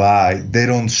nearby, they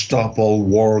don't stop all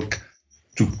work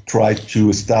to try to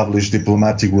establish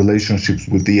diplomatic relationships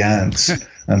with the ants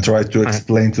and try to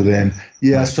explain to them,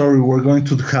 yeah, sorry, we're going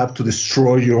to have to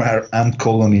destroy your ant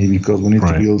colony because we need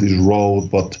to build this road,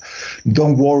 but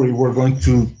don't worry, we're going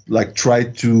to like try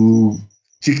to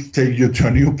take you to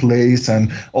a new place,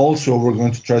 and also we're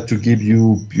going to try to give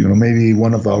you, you know, maybe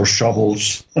one of our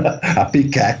shovels, a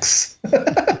pickaxe,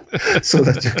 so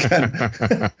that you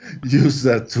can use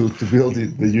that to build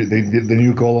the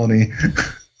new colony.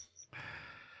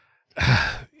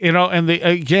 You know, and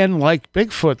again, like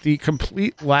Bigfoot, the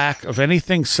complete lack of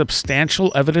anything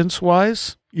substantial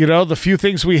evidence-wise. You know, the few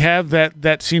things we have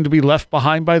that seem to be left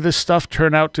behind by this stuff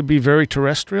turn out to be very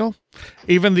terrestrial.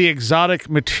 Even the exotic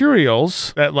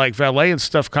materials that, like, Vallee and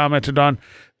stuff commented on,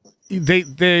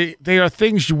 they are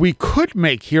things we could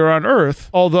make here on Earth,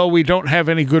 although we don't have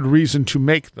any good reason to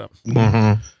make them.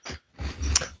 Mm-hmm.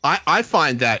 I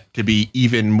find that to be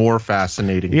even more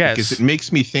fascinating, because it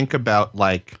makes me think about,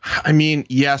 like, I mean,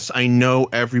 yes, I know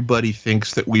everybody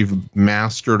thinks that we've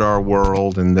mastered our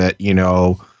world and that, you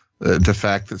know, the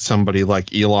fact that somebody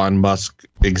like Elon Musk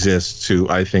exists, who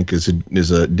I think is a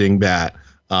dingbat,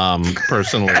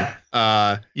 personally,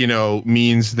 you know,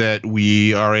 means that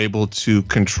we are able to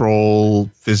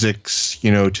control physics,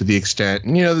 you know, to the extent,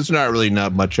 you know, there's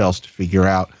not much else to figure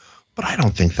out. But I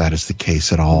don't think that is the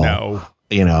case at all. No.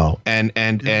 You know, and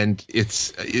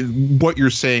it's what you're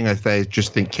saying. I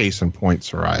just think case in point,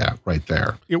 Seriah, right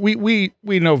there. Yeah, we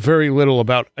know very little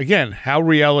about, again, how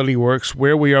reality works,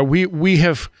 where we are. We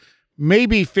have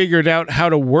maybe figured out how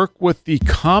to work with the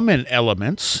common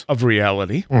elements of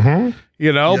reality. Mm-hmm.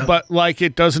 You know, but like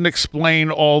it doesn't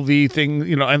explain all the things,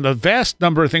 you know, and the vast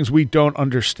number of things we don't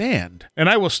understand. And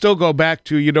I will still go back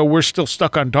to, you know, we're still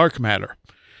stuck on dark matter.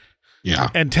 Yeah.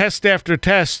 And test after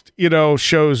test, you know,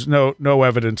 shows no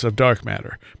evidence of dark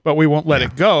matter. But we won't let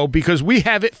it go because we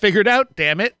have it figured out,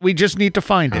 damn it. We just need to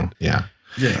find it. Yeah.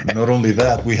 Yeah. Not only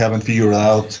that, we haven't figured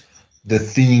out the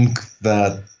thing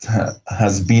that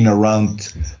has been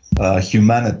around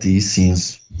humanity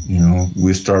since, you know,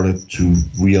 we started to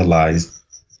realize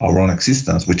our own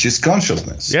existence, which is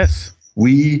consciousness. Yes.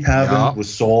 We haven't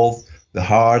resolved the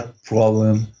hard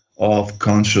problem of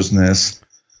consciousness.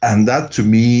 And that, to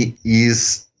me,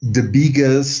 is the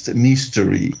biggest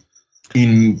mystery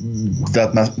in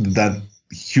that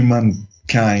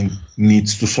humankind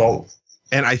needs to solve.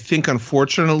 And I think,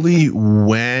 unfortunately,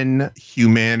 when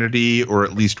humanity, or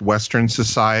at least Western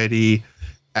society,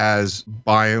 as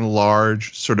by and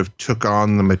large, sort of took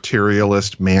on the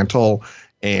materialist mantle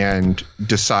and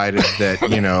decided that,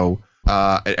 you know,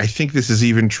 I think this is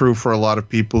even true for a lot of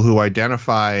people who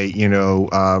identify, you know,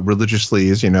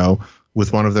 religiously as, you know,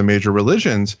 with one of the major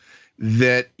religions,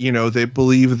 that, you know, they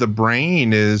believe the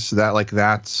brain is that, like,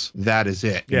 that is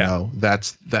it, you know,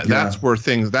 that's where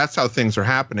that's how things are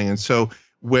happening. And so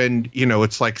when,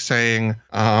 it's like saying,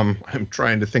 I'm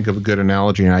trying to think of a good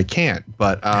analogy and I can't,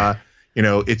 but,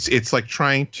 it's like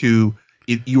trying to,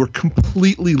 you are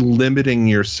completely limiting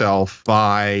yourself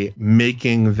by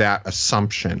making that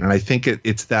assumption. And I think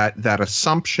it's that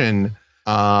assumption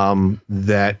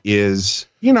that is,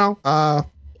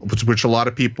 which a lot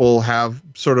of people have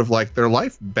sort of like their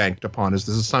life banked upon, is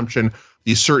this assumption,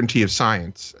 the certainty of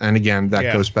science. And again,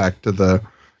 that goes back to the,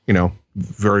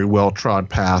 very well-trod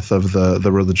path of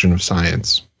the religion of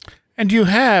science. And you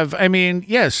have,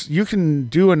 yes, you can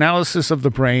do analysis of the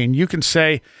brain. You can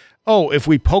say, oh, if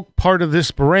we poke part of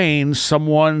this brain,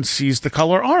 someone sees the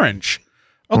color orange.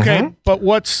 Okay, but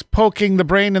what's poking the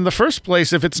brain in the first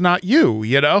place if it's not you,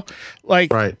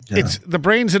 Like, it's the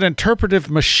brain's an interpretive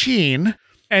machine.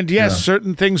 And yes,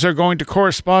 certain things are going to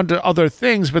correspond to other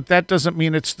things, but that doesn't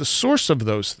mean it's the source of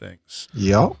those things.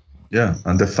 Yeah. Yeah,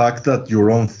 and the fact that your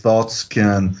own thoughts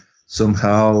can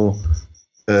somehow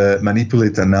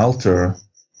manipulate and alter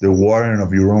the wiring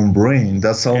of your own brain,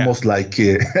 that's almost like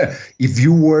if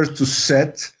you were to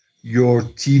set your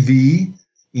TV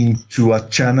into a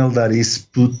channel that is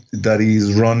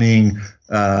running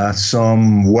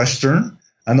some Western,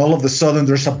 and all of a sudden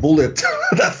there's a bullet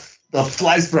that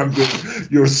flies from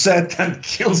your set and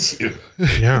kills you.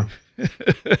 Yeah.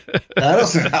 That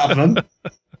doesn't happen.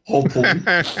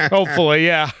 Hopefully,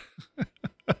 yeah.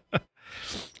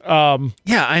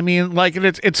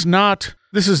 It's not,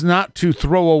 this is not to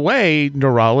throw away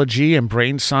neurology and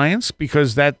brain science,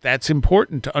 because that's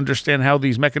important to understand how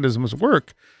these mechanisms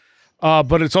work.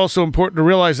 But it's also important to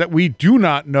realize that we do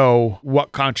not know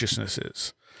what consciousness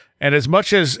is. And as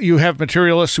much as you have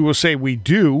materialists who will say we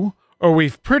do, or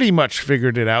we've pretty much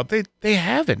figured it out, they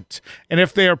haven't. And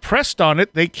if they are pressed on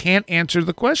it, they can't answer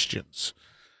the questions.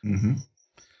 Mm-hmm.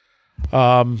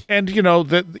 And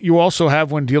that you also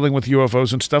have, when dealing with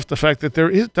UFOs and stuff, the fact that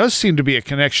does seem to be a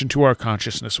connection to our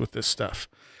consciousness with this stuff,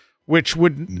 which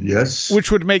would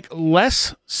make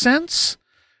less sense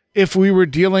if we were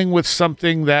dealing with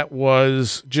something that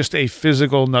was just a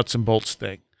physical nuts and bolts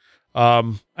thing.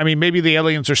 Maybe the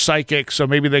aliens are psychic, so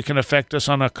maybe they can affect us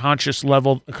on a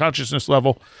consciousness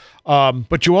level.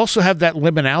 But you also have that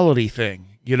liminality thing,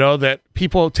 that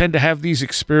people tend to have these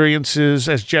experiences,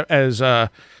 as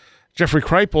Jeffrey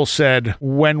Kripal said,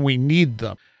 when we need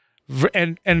them.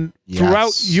 And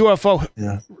throughout UFO,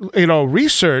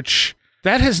 research,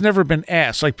 that has never been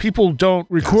asked. Like, people don't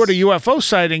record a UFO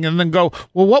sighting and then go,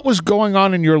 well, what was going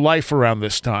on in your life around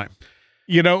this time?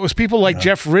 It was people like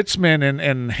Jeff Ritzmann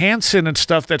and Hansen and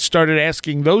stuff that started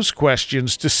asking those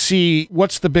questions to see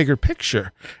what's the bigger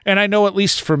picture. And I know, at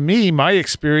least for me, my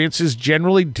experiences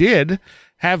generally did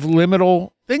have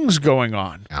liminal things going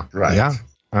on. Yeah. Right.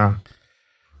 Yeah.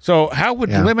 So how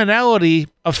would liminality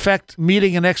affect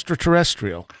meeting an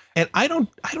extraterrestrial? And I don't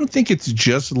think it's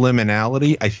just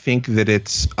liminality. I think that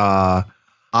it's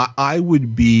I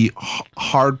would be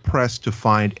hard pressed to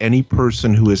find any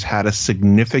person who has had a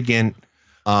significant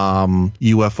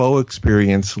UFO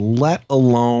experience, let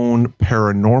alone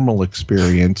paranormal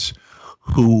experience,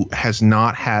 who has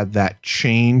not had that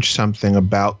change something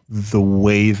about the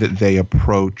way that they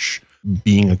approach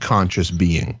being a conscious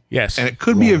being. Yes. And it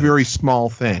could be a very small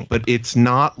thing, but it's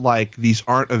not like, these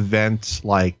aren't events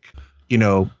like,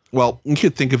 well, you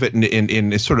could think of it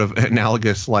in sort of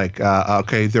analogous, like,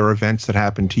 okay, there are events that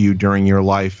happen to you during your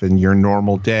life and your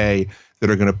normal day that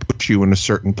are going to put you in a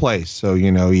certain place. So,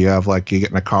 you have you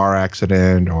get in a car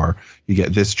accident, or you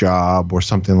get this job or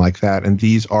something like that. And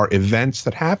these are events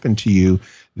that happen to you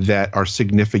that are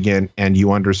significant, and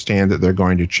you understand that they're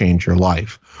going to change your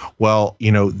life. Well,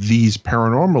 these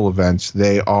paranormal events,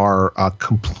 they are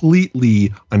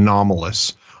completely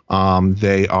anomalous.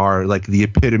 They are like the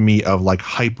epitome of like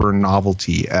hyper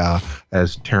novelty,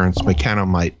 as Terence McKenna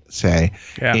might say.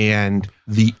 Yeah. And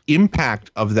the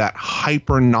impact of that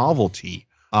hyper novelty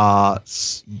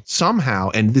somehow,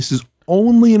 and this is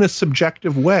only in a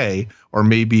subjective way, or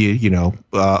maybe,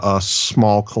 a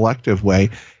small collective way,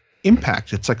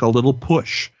 impact. It's like a little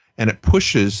push, and it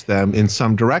pushes them in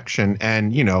some direction.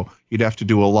 And, you'd have to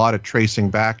do a lot of tracing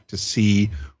back to see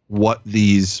what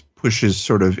these pushes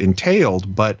sort of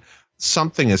entailed, but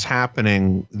something is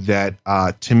happening that,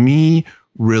 to me,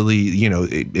 really,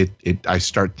 I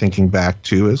start thinking back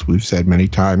to, as we've said many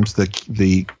times,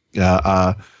 the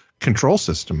control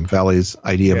system, Vallee's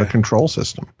idea of a control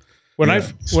system.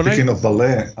 Speaking of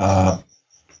Vallee,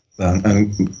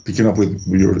 and picking up with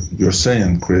you're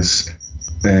saying, Chris,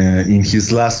 in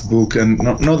his last book and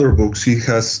other books, he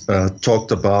has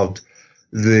talked about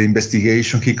the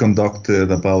investigation he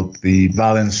conducted about the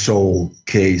Valençol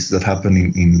case that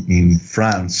happened in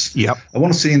France. Yep. I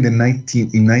want to say in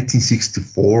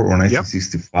 1964 or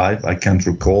 1965, yep. I can't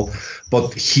recall,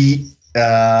 but he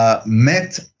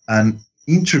met and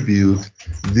interviewed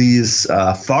this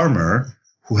farmer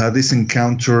who had this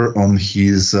encounter on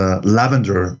his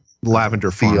lavender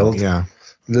farm, field. Yeah.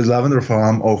 The lavender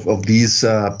farm of these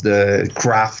the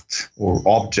craft or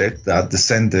object that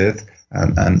descended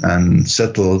and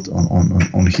settled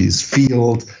on his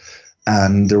field,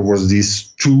 and there was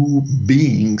these two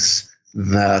beings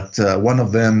that one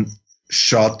of them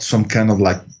shot some kind of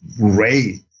like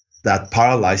ray that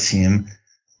paralyzed him,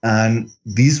 and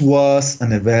this was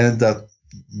an event that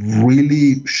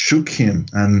really shook him,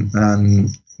 and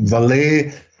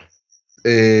Vallee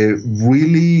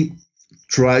really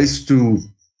tries to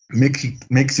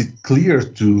makes it clear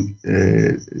to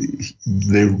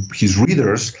his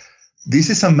readers.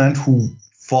 This is a man who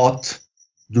fought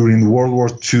during World War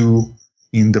II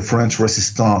in the French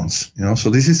Resistance.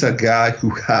 So this is a guy who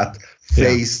had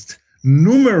faced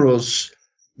numerous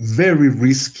very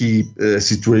risky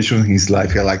situations in his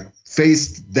life. He had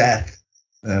faced death,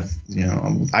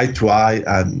 eye to eye,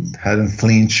 and hadn't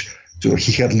flinched. So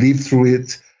he had lived through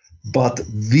it. But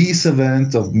this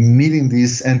event of meeting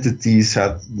these entities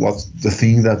was the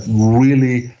thing that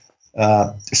really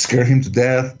scared him to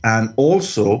death, and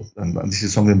also, and this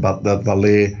is something that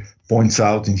Vallee points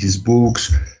out in his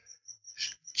books,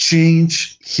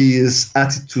 change his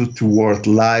attitude toward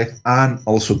life and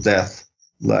also death.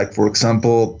 Like, for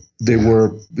example,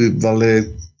 Vallee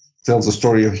tells a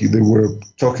story of they were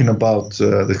talking about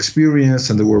the experience,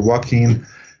 and they were walking,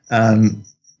 and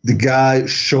the guy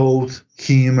showed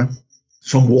him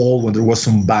some wall when there was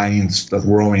some vines that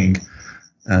were growing,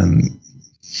 and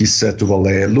he said to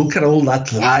Vallee, "Look at all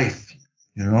that life,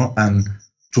 and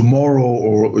tomorrow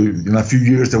or in a few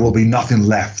years there will be nothing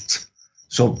left."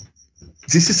 So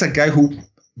this is a guy who,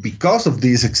 because of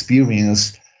this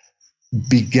experience,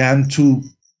 began to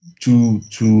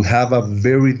have a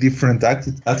very different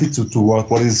attitude toward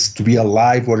what is to be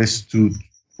alive,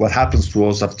 what happens to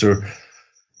us after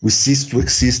we cease to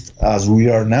exist as we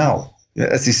are now.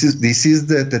 Yes, this is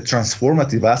the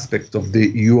transformative aspect of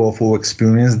the UFO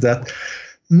experience that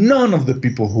none of the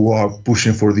people who are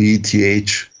pushing for the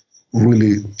ETH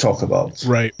really talk about.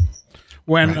 Right.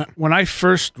 When I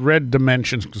first read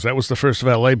Dimensions, because that was the first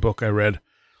Vallee book I read,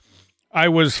 I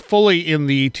was fully in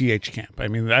the ETH camp. I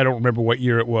mean, I don't remember what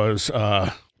year it was,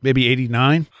 maybe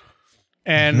 89.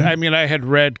 And I mean, I had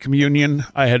read Communion.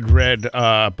 I had read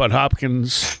Bud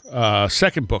Hopkins'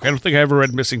 second book. I don't think I ever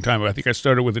read Missing Time. I think I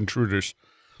started with Intruders.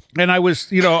 And I was,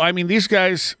 I mean, these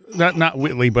guys, not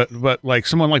Whitley, but like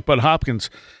someone like Bud Hopkins,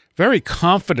 very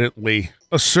confidently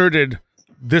asserted,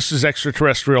 this is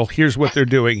extraterrestrial. Here's what they're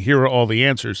doing. Here are all the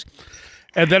answers.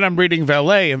 And then I'm reading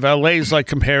Vallee, and Vallee's like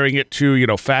comparing it to,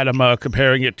 Fatima,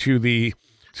 comparing it to the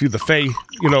Fae,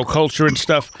 culture and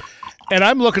stuff. And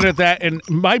I'm looking at that, and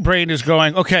my brain is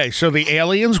going, okay, so the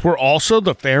aliens were also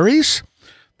the fairies?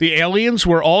 The aliens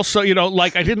were also,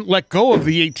 I didn't let go of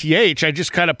the ETH. I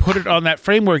just kind of put it on that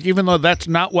framework, even though that's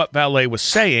not what Vallee was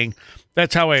saying.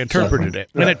 That's how I interpreted it.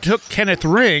 And it took Kenneth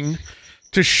Ring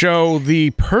to show the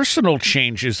personal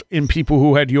changes in people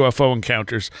who had UFO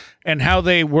encounters and how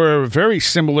they were very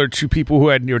similar to people who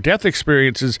had near-death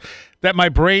experiences, that my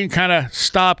brain kind of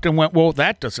stopped and went, well,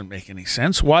 that doesn't make any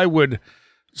sense. Why would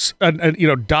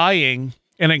dying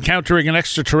and encountering an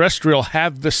extraterrestrial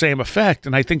have the same effect?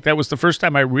 And I think that was the first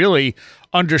time I really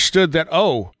understood that,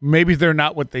 maybe they're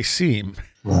not what they seem.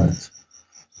 Right.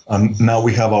 And now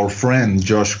we have our friend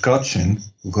Josh Cutchin,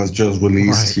 who has just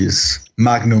released his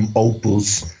magnum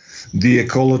opus, The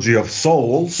Ecology of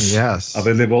Souls. Yes.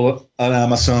 Available on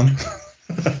Amazon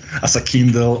as a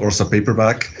Kindle or as a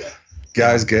paperback.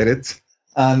 Guys, get it.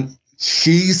 And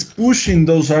he's pushing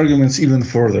those arguments even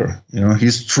further.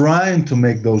 He's trying to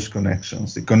make those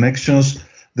connections. The connections,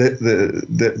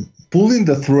 the pulling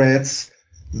the threads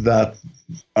that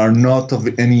are not of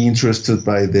any interest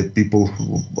by the people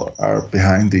who are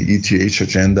behind the ETH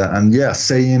agenda. And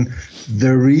saying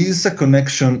there is a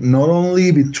connection not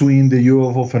only between the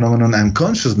UFO phenomenon and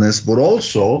consciousness, but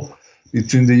also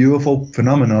between the UFO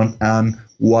phenomenon and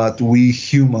what we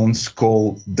humans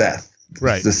call death.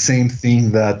 Right. It's the same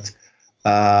thing that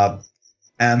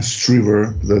Ernst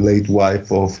Strieber, the late wife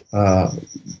of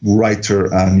writer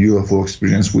and UFO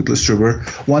experience Whitley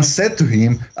Strieber, once said to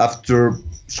him after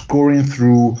scoring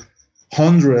through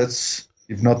hundreds,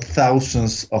 if not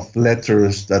thousands, of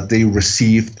letters that they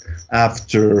received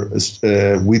after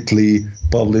Whitley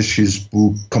published his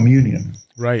book Communion.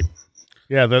 Right.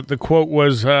 Yeah, the quote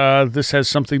was, this has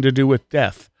something to do with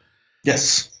death.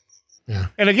 Yes. Yeah.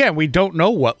 And again, we don't know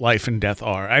what life and death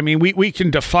are. I mean, we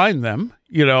can define them,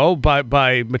 you know,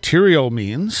 by material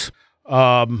means,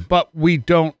 but we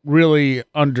don't really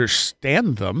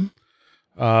understand them.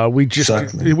 We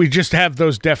just have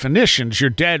those definitions. You're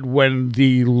dead when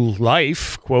the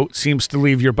life, quote, seems to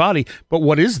leave your body. But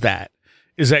what is that?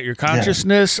 Is that your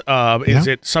consciousness? Is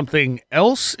it something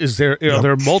else? Is there are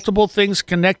there multiple things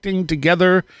connecting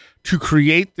together to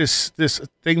create this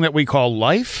thing that we call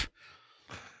life?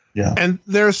 Yeah. And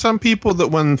there are some people that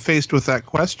when faced with that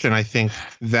question, I think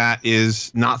that is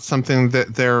not something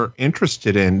that they're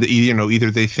interested in. You know,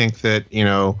 either they think that, you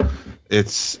know,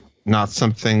 it's not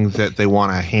something that they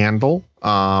want to handle,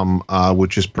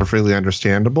 which is perfectly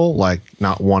understandable, like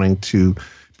not wanting to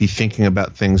be thinking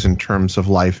about things in terms of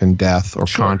life and death or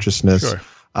consciousness. Sure.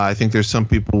 I think there's some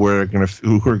people who are going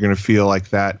to feel like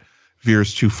that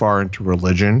veers too far into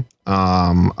religion.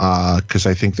 Because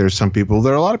I think there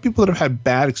are a lot of people that have had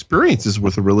bad experiences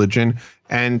with a religion,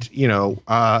 and you know,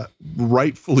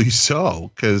 rightfully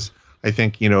so. Because I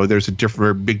think, you know, there's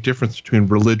a big difference between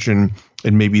religion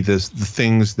and maybe the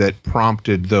things that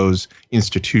prompted those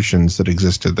institutions that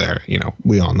existed there. You know,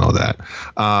 we all know that.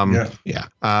 And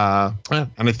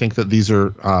I think that these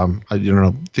are, you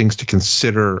know, things to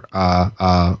consider,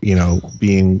 you know,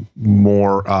 being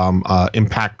more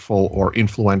impactful or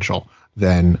influential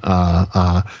than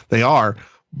they are.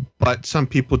 But some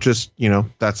people just, you know,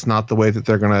 that's not the way that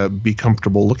they're going to be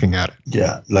comfortable looking at it.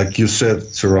 Yeah, like you said,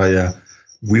 Seriah,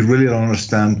 we really don't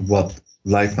understand what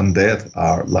life and death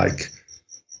are. Like,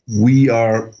 we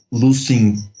are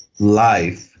losing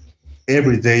life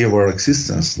every day of our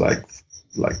existence. Like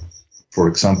for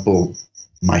example,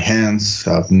 my hands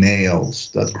have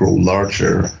nails that grow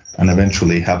larger and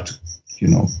eventually have to, you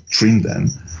know, trim them.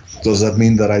 Does that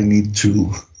mean that I need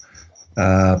to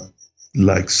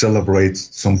like celebrate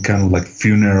some kind of like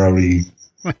funerary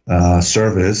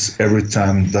service every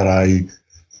time that I,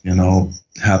 you know,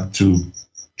 have to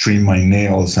trim my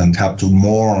nails and have to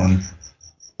mourn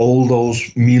all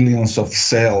those millions of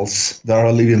cells that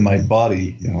are leaving my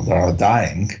body, you know, that are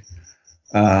dying.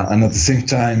 And at the same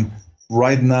time,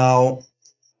 right now,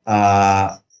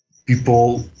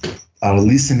 people are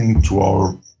listening to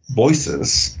our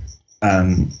voices,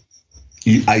 and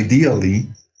ideally,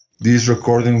 this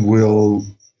recording will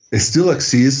still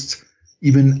exist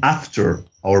even after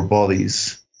our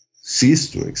bodies cease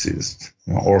to exist,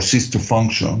 you know, or cease to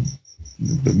function.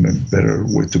 The better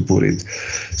way to put it.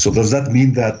 So does that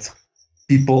mean that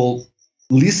people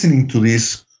listening to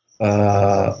this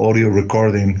audio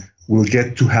recording will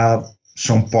get to have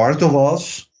some part of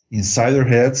us inside their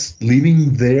heads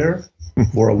living there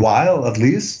for a while at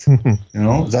least? You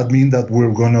know, does that mean that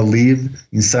we're going to live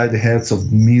inside the heads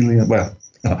of millions? Well,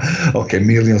 okay,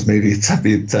 millions, maybe it's a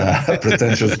bit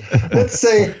pretentious. Let's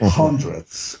say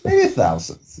hundreds, maybe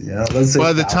thousands. You know, let's say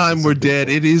by the time we're dead,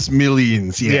 it is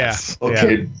millions. Yes. Yeah.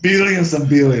 Okay, billions and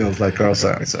billions, like Carl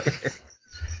Sagan.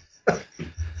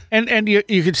 And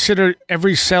you consider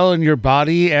every cell in your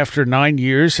body after 9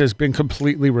 years has been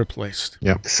completely replaced.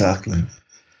 Yep, exactly.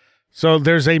 So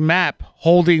there's a map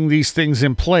holding these things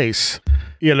in place,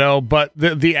 you know, but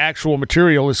the actual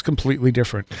material is completely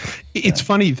different. It's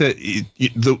funny that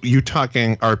you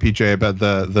talking, RPJ, about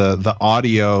the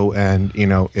audio and, you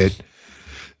know,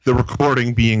 the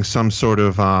recording being some sort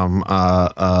of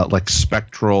like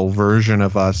spectral version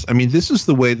of us. I mean, this is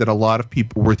the way that a lot of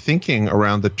people were thinking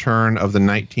around the turn of the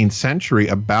 19th century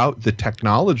about the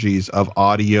technologies of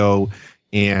audio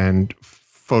and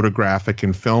photographic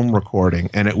and film recording,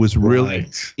 and it was really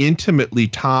intimately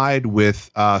tied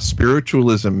with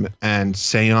spiritualism and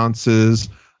seances,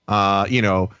 you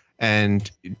know, and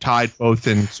tied both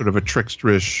in sort of a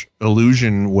tricksterish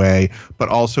illusion way, but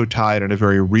also tied in a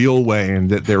very real way, and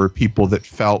that there were people that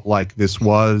felt like this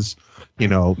was, you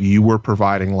know, you were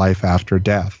providing life after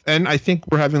death. And I think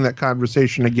we're having that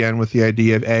conversation again with the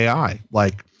idea of AI.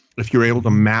 Like, if you're able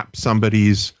to map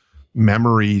somebody's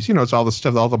memories, you know, it's all the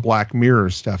stuff, all the Black Mirror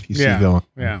stuff you see going.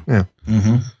 Yeah.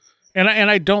 Mm-hmm. And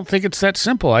I don't think it's that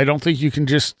simple. I don't think you can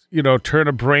just, you know, turn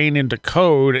a brain into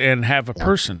code and have a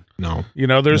person. No. You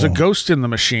know, there's a ghost in the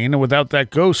machine, and without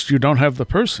that ghost, you don't have the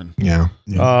person. Yeah.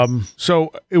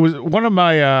 So it was one of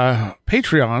my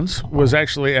Patreons was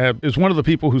actually is one of the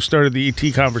people who started the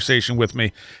ET conversation with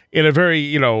me in a very,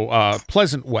 you know,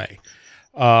 pleasant way.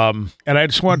 And I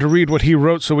just wanted to read what he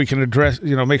wrote so we can address,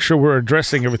 you know, make sure we're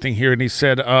addressing everything here. And he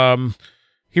said,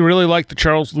 he really liked the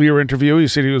Charles Lear interview. He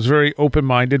said he was very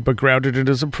open-minded but grounded in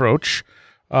his approach.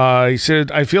 He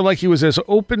said, I feel like he was as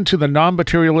open to the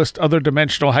non-materialist other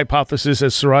dimensional hypothesis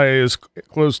as Seriah is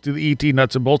close to the ET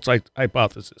nuts and bolts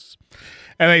hypothesis.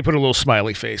 And then he put a little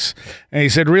smiley face. And he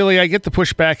said, really, I get the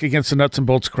pushback against the nuts and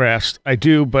bolts crafts. I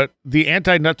do, but the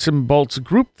anti-nuts and bolts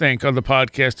groupthink on the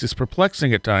podcast is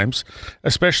perplexing at times,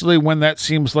 especially when that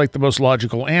seems like the most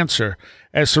logical answer.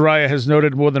 As Seriah has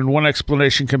noted, more than one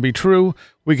explanation can be true.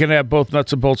 We can have both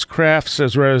nuts and bolts crafts,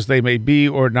 as rare as they may be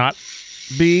or not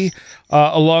be,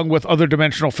 along with other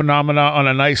dimensional phenomena on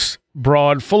a nice,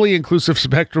 broad, fully inclusive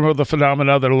spectrum of the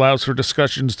phenomena that allows for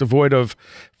discussions devoid of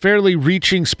fairly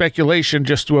reaching speculation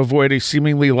just to avoid a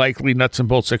seemingly likely nuts and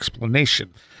bolts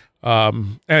explanation.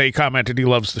 And he commented he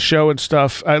loves the show and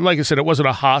stuff. Like I said, it wasn't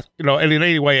in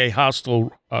any way a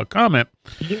hostile comment.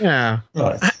 Yeah.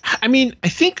 Right. I mean, I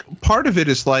think part of it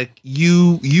is like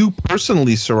you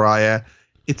personally, Seriah,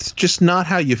 it's just not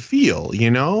how you feel, you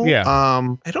know? Yeah.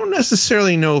 I don't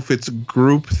necessarily know if it's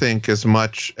groupthink as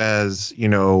much as,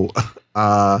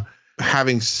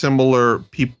 having similar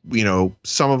people,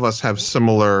 some of us have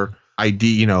similar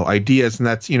ideas, and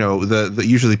that's, the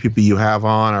usually people you have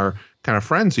on are kind of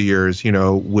friends of yours,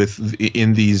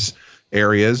 in these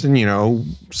areas. And,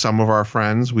 some of our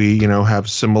friends, we, have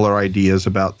similar ideas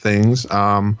about things.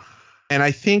 And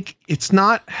I think it's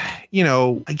not,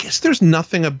 I guess there's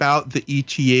nothing about the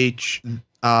ETH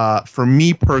for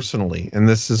me personally. And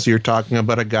this is, you're talking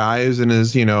about a guy who's in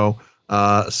his,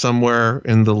 somewhere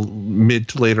in the mid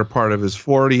to later part of his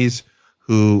 40s,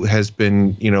 who has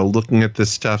been, looking at this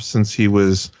stuff since he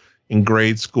was in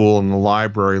grade school in the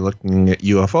library looking at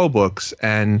UFO books.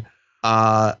 And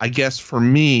I guess for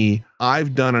me,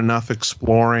 I've done enough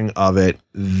exploring of it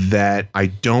that I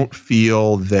don't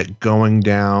feel that going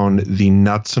down the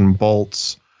nuts and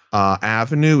bolts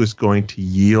avenue is going to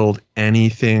yield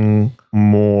anything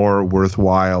more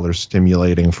worthwhile or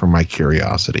stimulating for my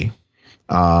curiosity.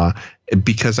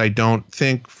 Because I don't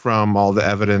think, from all the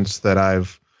evidence that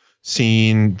I've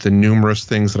seen, the numerous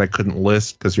things that I couldn't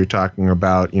list, because you're talking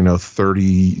about,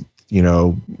 30,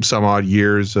 some odd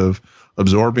years of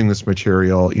absorbing this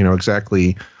material,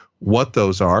 exactly what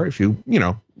those are. If you,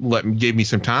 gave me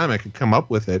some time, I could come up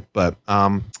with it. But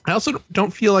I also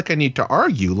don't feel like I need to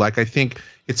argue. Like, I think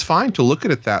it's fine to look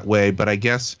at it that way. But I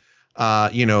guess,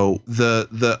 the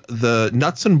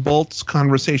nuts and bolts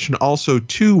conversation also,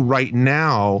 too, right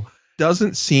now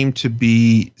doesn't seem to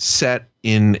be set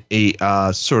in a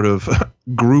sort of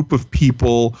group of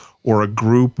people or a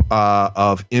group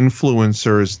of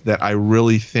influencers that I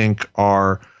really think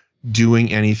are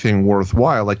doing anything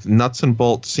worthwhile. Like, nuts and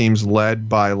bolts seems led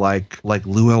by like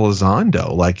Lou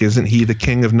Elizondo. Like, isn't he the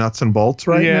king of nuts and bolts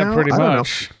right now? Yeah, pretty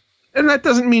much. And that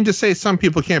doesn't mean to say some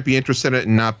people can't be interested in it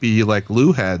and not be like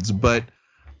Lou heads, but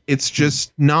it's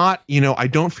just not, I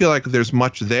don't feel like there's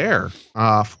much there,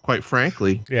 quite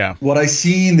frankly. Yeah. What I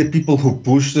see in the people who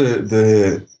push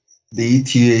the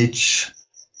ETH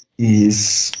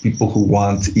is people who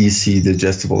want easy,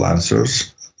 digestible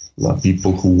answers, like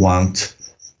people who want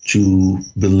to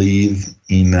believe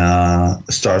in a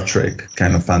Star Trek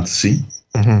kind of fantasy.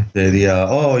 Mm-hmm. The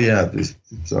idea,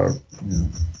 these are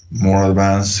more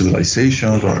advanced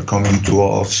civilizations are coming to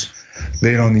us.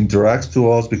 They don't interact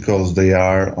to us because they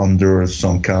are under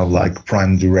some kind of like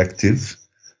prime directive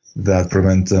that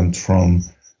prevent them from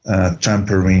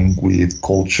tampering with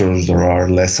cultures that are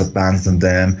less advanced than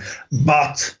them.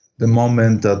 But the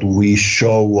moment that we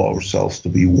show ourselves to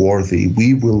be worthy,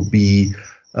 we will be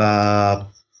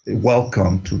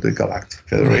welcome to the Galactic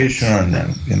Federation, and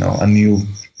then a new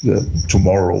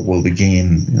tomorrow will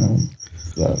begin.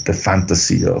 The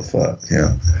fantasy of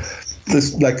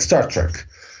this, like Star Trek.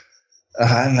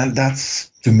 And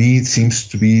that's, to me, it seems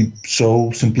to be so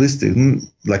simplistic.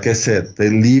 Like I said, they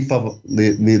leave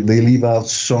out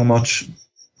so much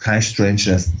high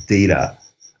strangeness data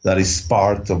that is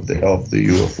part of the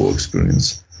UFO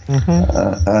experience.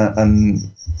 Mm-hmm. And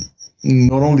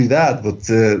not only that, but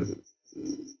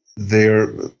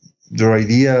their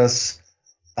ideas,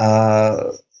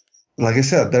 like I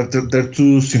said, they're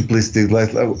too simplistic.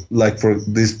 Like for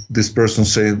this person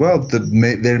saying, well,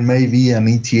 there may be an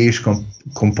ETH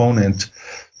component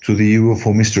to the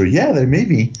UFO mystery. Yeah, there may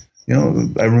be.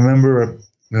 I remember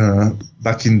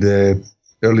back in the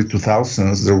early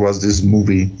 2000s, there was this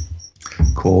movie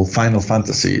called Final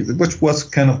Fantasy, which was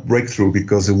kind of breakthrough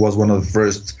because it was one of the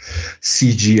first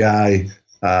CGI,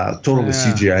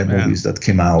 CGI movies that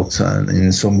came out, and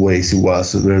in some ways it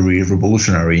was very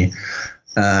revolutionary.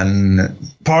 And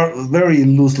very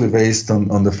loosely based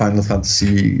on the Final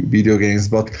Fantasy video games,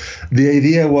 but the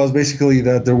idea was basically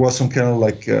that there was some kind of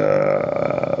like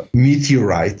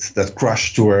meteorite that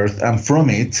crashed to Earth, and from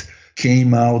it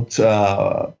came out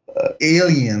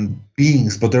alien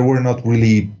beings, but they were not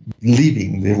really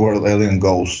living. They were alien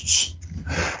ghosts,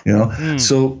 you know.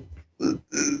 So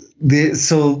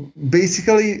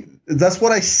basically, that's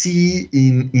what I see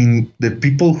in the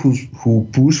people who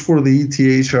push for the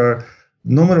ETH are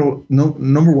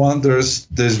number one. There's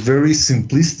very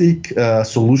simplistic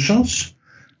solutions.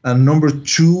 And number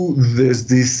two, there's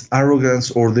this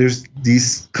arrogance, or there's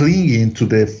this clinging to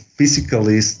the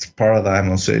physicalist paradigm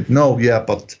and say, no, yeah,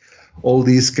 but all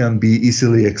these can be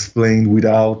easily explained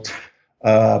without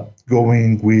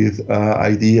going with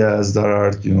ideas that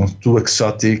are, too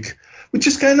exotic, which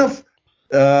is kind of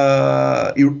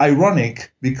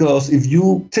ironic, because if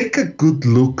you take a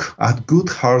good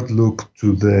hard look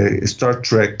to the Star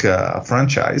Trek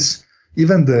franchise,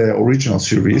 even the original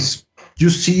series,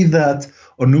 you see that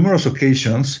on numerous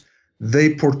occasions,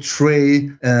 they portray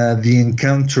the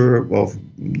encounter of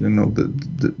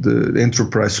the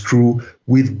Enterprise crew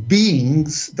with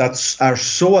beings that are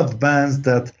so advanced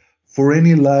that, for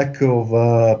any lack of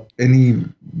any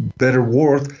better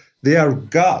word, they are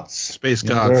gods. Space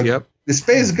gods, yep. The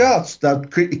space gods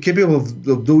that capable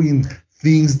of doing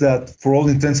things that, for all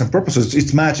intents and purposes,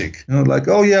 it's magic. Like,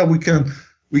 oh yeah, we can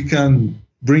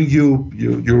bring you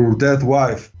your dead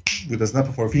wife with a snap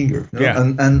of our finger. Yeah.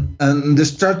 And the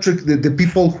Star Trek, the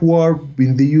people who are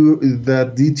in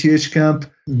the DTH camp,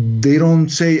 they don't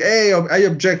say, hey, I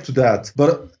object to that.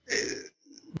 But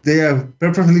they are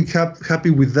perfectly happy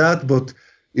with that. But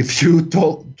if you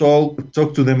talk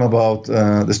to them about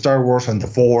the Star Wars and the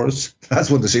Force, that's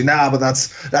when they say, but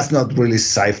that's not really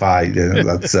sci-fi.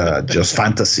 That's just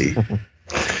fantasy.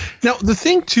 Now, the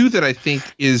thing, too, that I think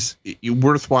is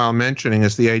worthwhile mentioning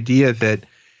is the idea that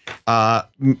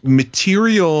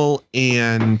material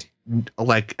and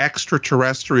like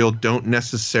extraterrestrial don't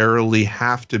necessarily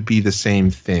have to be the same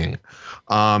thing.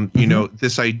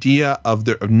 This idea of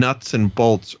nuts and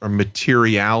bolts or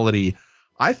materiality,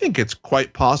 I think it's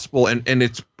quite possible, and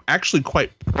it's actually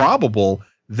quite probable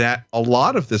that a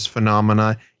lot of this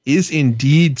phenomena is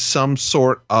indeed some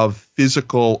sort of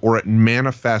physical, or it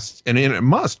manifests, and it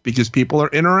must, because people are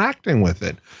interacting with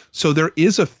it. So there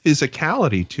is a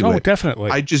physicality to it. Oh, definitely.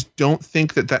 I just don't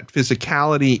think that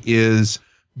physicality is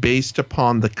based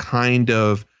upon the kind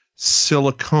of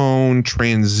silicone,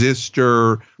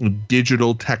 transistor,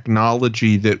 digital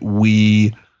technology that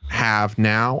we have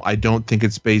now. I don't think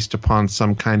it's based upon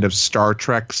some kind of Star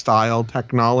Trek style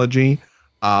technology.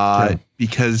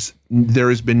 Because there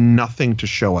has been nothing to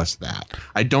show us that.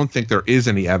 I don't think there is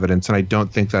any evidence, and I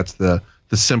don't think that's the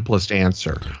simplest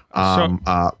answer.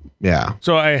 Yeah.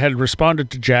 So I had responded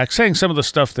to Jack saying some of the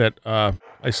stuff that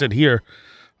I said here,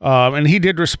 and he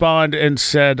did respond and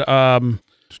said,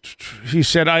 he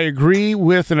said, I agree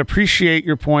with and appreciate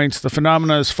your points. The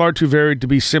phenomena is far too varied to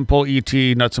be simple ET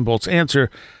nuts and bolts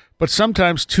answer. But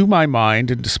sometimes, to my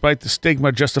mind, and despite the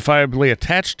stigma justifiably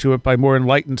attached to it by more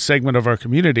enlightened segment of our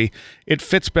community, it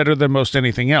fits better than most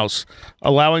anything else.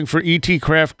 Allowing for ET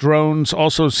craft drones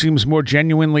also seems more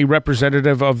genuinely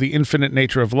representative of the infinite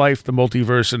nature of life, the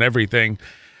multiverse, and everything.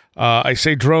 I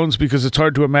say drones because it's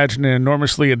hard to imagine an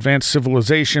enormously advanced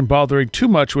civilization bothering too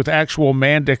much with actual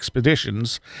manned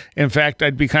expeditions. In fact,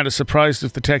 I'd be kind of surprised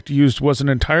if the tech used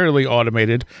wasn't entirely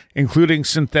automated, including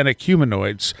synthetic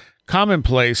humanoids.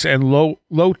 Commonplace and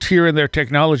low tier in their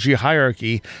technology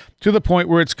hierarchy, to the point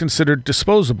where it's considered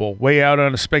disposable. Way out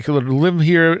on a speculative limb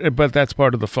here, but that's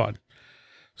part of the fun.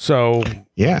 So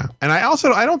yeah, and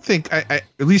I don't think, I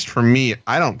at least for me,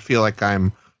 I don't feel like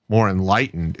I'm more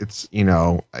enlightened. It's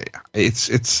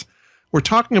it's we're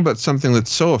talking about something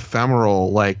that's so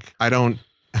ephemeral. Like I don't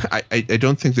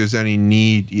think there's any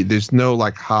need. There's no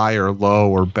like high or low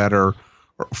or better,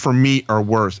 for me, or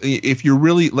worse. If you're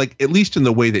really like, at least in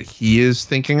the way that he is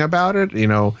thinking about it,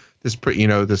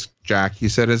 this Jack, you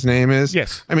said his name is.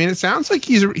 Yes. I mean, it sounds like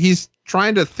he's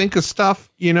trying to think of stuff,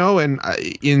 and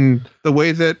in the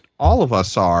way that all of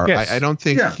us are. Yes. I don't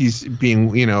think he's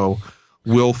being,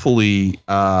 willfully.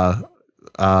 Yeah.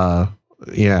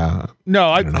 No,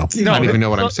 I don't know. I don't even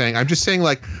know what I'm saying. I'm just saying,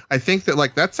 like, I think that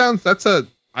like that sounds.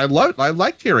 I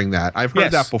liked hearing that. I've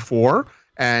heard that before,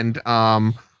 and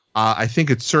I think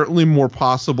it's certainly more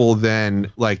possible than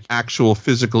like actual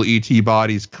physical ET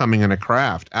bodies coming in a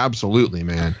craft. Absolutely,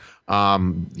 man.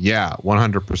 Yeah,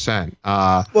 100%.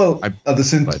 At the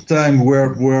same time,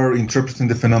 we're interpreting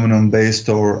the phenomenon based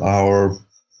on our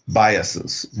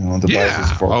biases.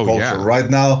 Biases of our culture.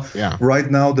 Yeah. Right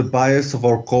now, the bias of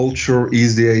our culture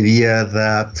is the idea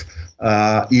that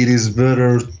it is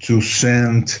better to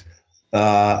send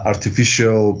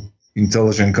artificial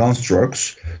intelligent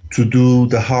constructs to do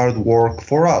the hard work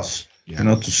for us.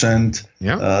 To send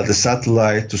the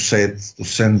satellite, to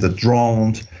send the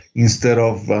drone, instead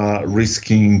of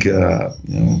risking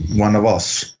one of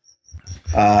us.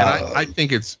 And I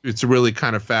think it's really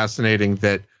kind of fascinating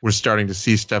that we're starting to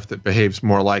see stuff that behaves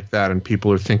more like that, and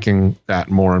people are thinking that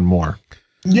more and more.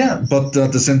 Yeah, but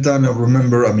at the same time, I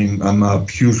remember, I mean, I'm a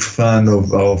huge fan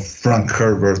of Frank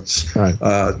Herbert's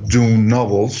Dune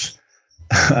novels.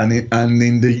 And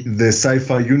in the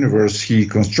sci-fi universe he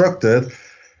constructed,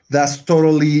 that's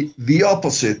totally the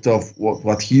opposite of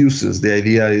what he uses. The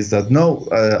idea is that,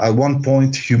 at one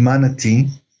point, humanity,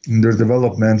 in their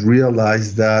development,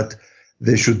 realized that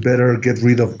they should better get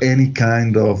rid of any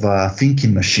kind of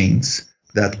thinking machines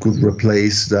that could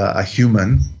replace a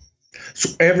human. So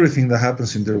everything that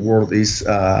happens in their world is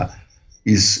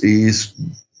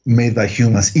made by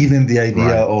humans. Even the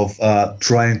idea of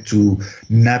trying to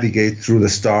navigate through the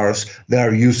stars, they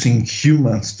are using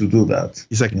humans to do that.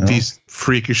 It's like these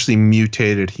freakishly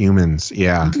mutated humans.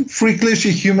 Yeah.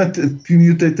 Freakishly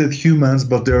mutated humans,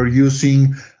 but they're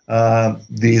using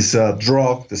this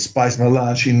drug, the spice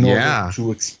melange, in order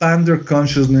to expand their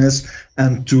consciousness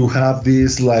and to have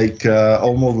this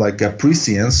almost like a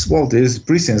prescience. Well, there's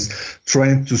prescience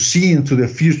trying to see into the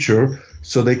future,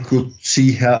 so they could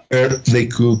see how they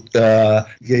could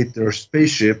get their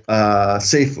spaceship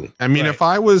safely. I mean, if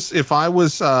I was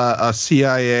a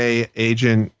CIA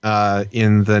agent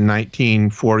in the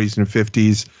 1940s and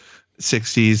 50s,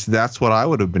 60s, that's what I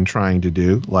would have been trying to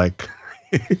do. Like,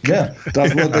 yeah,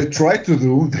 that's what they try to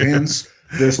do. Hence,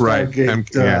 the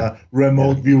Stargate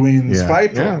remote viewing spy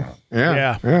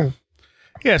program.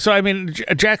 Yeah, so I mean,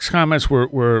 Jack's comments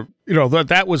were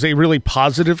that was a really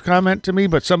positive comment to me,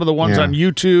 but some of the ones on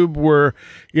YouTube were,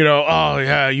 oh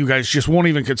yeah, you guys just won't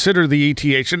even consider the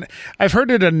ETH. And I've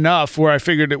heard it enough where I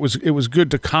figured it was good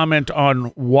to comment on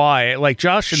why. Like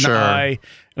Josh and I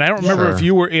don't remember if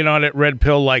you were in on it, Red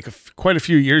Pill, like quite a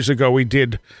few years ago, we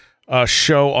did a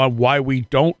show on why we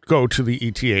don't go to the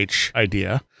ETH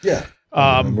idea. Yeah.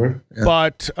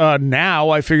 But now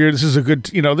I figure this is a good,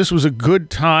 this was a good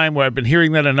time where I've been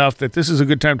hearing that enough that this is a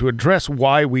good time to address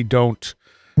why we don't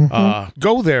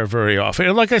go there very often.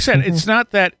 And like I said, it's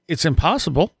not that it's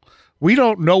impossible. We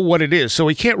don't know what it is, so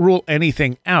we can't rule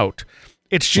anything out.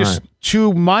 It's just,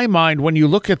 to my mind, when you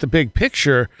look at the big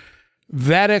picture,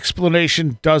 that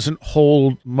explanation doesn't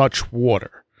hold much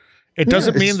water. It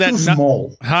doesn't mean that... It's too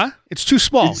small. Huh? It's too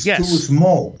small, it's too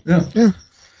small, yeah.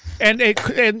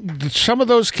 And some of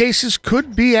those cases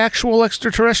could be actual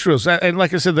extraterrestrials. And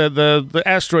like I said, the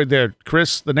asteroid there,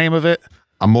 Chris, the name of it?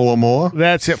 Oumuamua.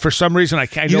 That's it. For some reason,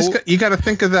 you got to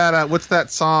think of that. What's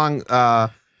that song?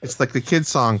 It's like the kid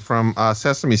song from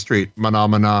Sesame Street. Mana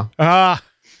Mana.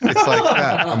 It's like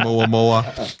that.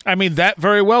 Oumuamua. I mean, that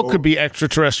very well could be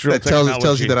extraterrestrial technology.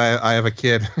 Tells you that I have a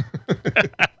kid.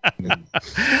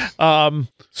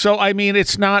 So I mean,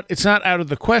 it's not out of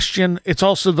the question. It's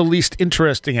also the least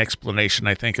interesting explanation,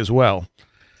 I think, as well.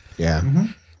 Yeah.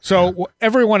 So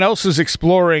everyone else is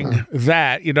exploring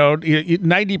that.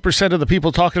 90% of the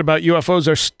people talking about UFOs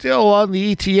are still on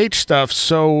the ETH stuff.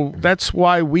 So that's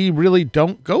why we really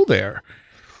don't go there.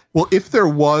 Well, if there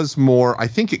was more, I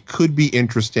think it could be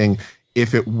interesting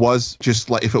if it was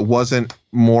if it wasn't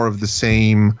more of the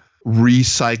same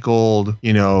recycled,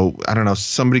 I don't know,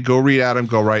 somebody go read Adam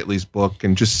Gorightly's book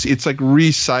and just, it's like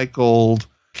recycled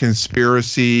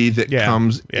conspiracy that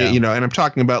comes, and I'm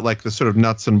talking about like the sort of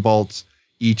nuts and bolts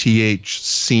ETH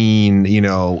scene,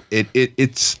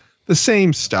 it's the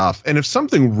same stuff. And if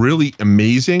something really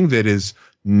amazing that is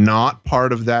not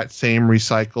part of that same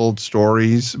recycled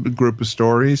group of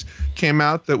stories came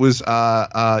out that was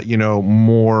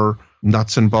more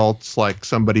nuts and bolts, like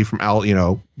somebody from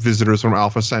visitors from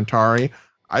Alpha Centauri,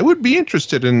 I would be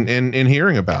interested in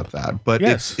hearing about that. But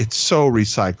it's so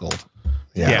recycled.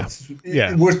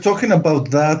 We're talking about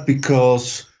that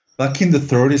because back in the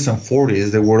 30s and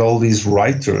 40s there were all these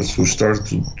writers who started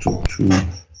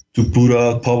to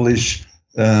publish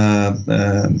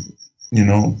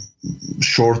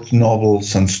short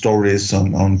novels and stories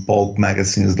on pulp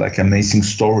magazines like Amazing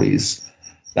Stories.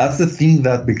 That's the thing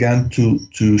that began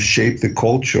to shape the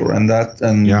culture, and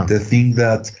the thing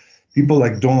that people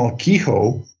like Donald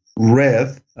Kehoe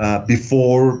read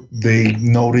before they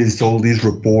noticed all these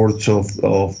reports of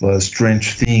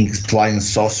strange things, flying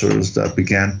saucers that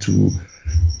began to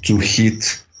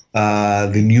hit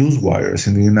the news wires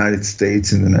in the United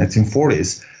States in the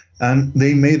 1940s. And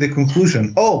they made the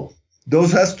conclusion,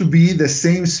 those has to be the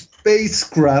same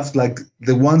spacecraft like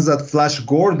the ones that Flash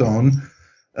Gordon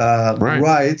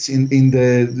writes in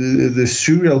the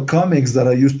serial comics that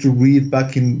I used to read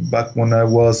back when I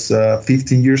was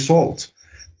 15 years old,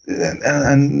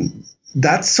 and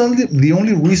that's the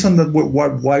only reason that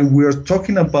why we're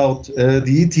talking about the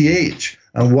ETH.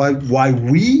 and why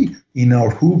we, in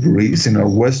our hubris, in our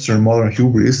Western modern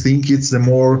hubris, think it's the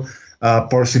more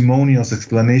parsimonious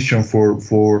explanation for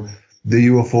the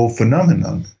UFO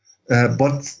phenomenon.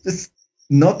 But it's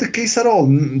not the case at all.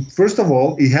 First of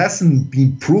all, it hasn't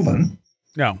been proven.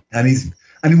 No. And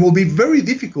it will be very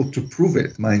difficult to prove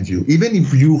it, mind you. Even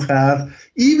if you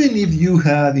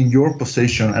had in your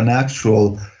possession an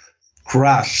actual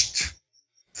crashed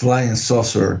flying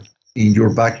saucer in your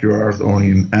backyard or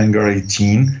in Hangar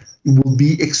 18, it will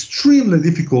be extremely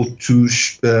difficult to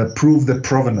prove the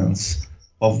provenance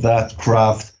of that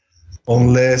craft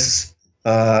unless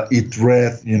it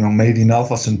read, made in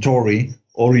Alpha Centauri,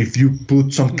 or if you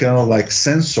put some kind of like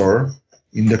sensor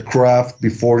in the craft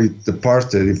before it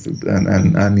departed,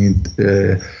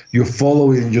 you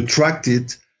follow it and you tracked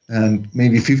it, and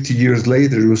maybe 50 years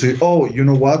later you say, oh, you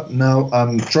know what? Now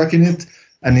I'm tracking it,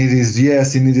 and it is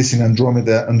in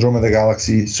Andromeda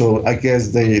Galaxy. So I guess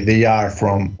they are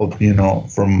from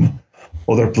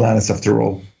other planets after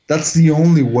all. That's the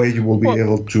only way you will be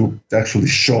able to actually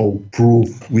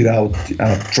prove without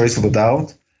a trace of a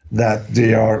doubt that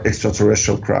they are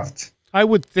extraterrestrial craft. I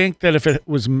would think that if it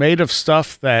was made of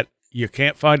stuff that you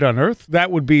can't find on Earth, that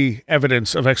would be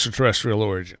evidence of extraterrestrial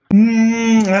origin.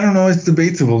 I don't know. It's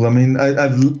debatable. I mean,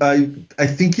 I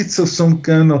think it's of some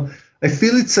kind of. I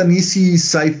feel it's an easy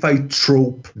sci-fi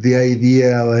trope. The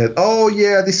idea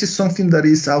that this is something that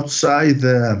is outside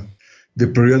the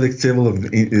periodic table of,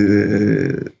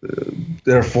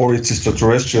 therefore it's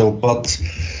extraterrestrial, but.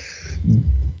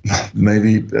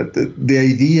 Maybe the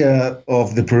idea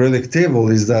of the periodic table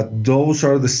is that those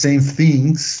are the same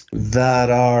things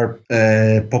that are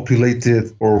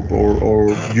populated or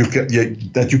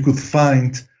that you could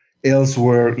find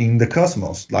elsewhere in the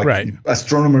cosmos. Like right.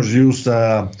 Astronomers use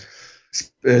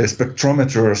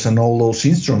spectrometers and all those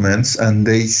instruments, and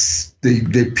they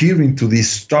peer into these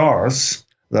stars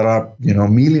that are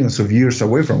millions of years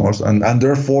away from us, and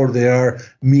therefore they are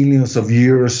millions of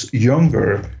years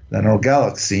younger than our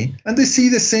galaxy, and they see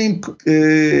the same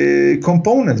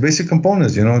components, basic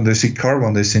components. They see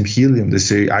carbon, they see helium, they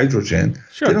see hydrogen.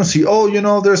 Sure. They don't see,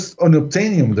 there's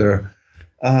unobtainium there.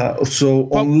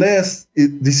 Unless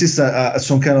this is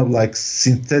some kind of like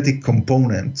synthetic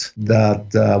component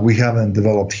that we haven't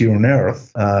developed here on Earth,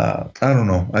 I don't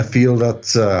know. I feel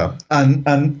that,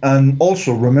 and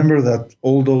also remember that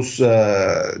all those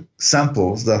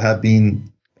samples that have been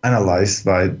analyzed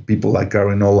by people like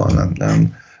Gary Nolan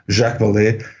and Jacques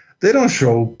Vallee, they don't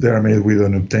show they are made with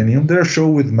unobtainium. They're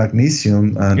shown with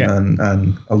magnesium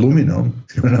and aluminum,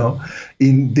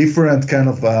 in different kind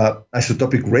of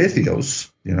isotopic ratios,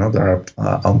 that are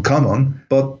uncommon,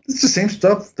 but it's the same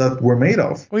stuff that we're made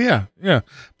of. Well, yeah.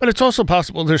 But it's also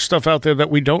possible there's stuff out there that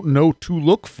we don't know to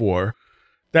look for,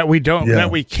 that we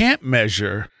can't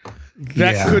measure,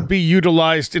 that could be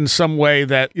utilized in some way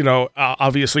that,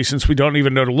 obviously, since we don't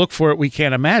even know to look for it, we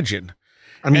can't imagine.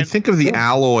 I mean, think of the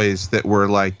alloys that were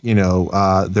like,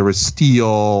 there was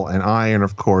steel and iron,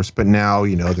 of course, but now,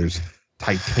 there's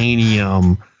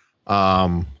titanium,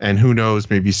 and who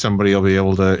knows, maybe somebody will be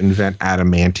able to invent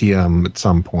adamantium at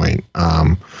some point.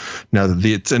 Now,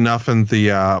 it's enough in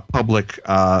the public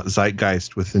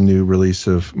zeitgeist with the new release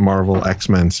of Marvel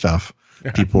X-Men stuff.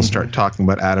 People start talking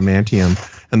about adamantium,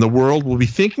 and the world will be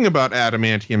thinking about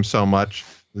adamantium so much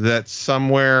that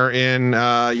somewhere in,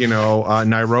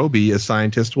 Nairobi, a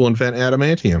scientist will invent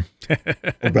adamantium.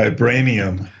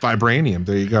 Vibranium.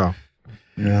 There you go.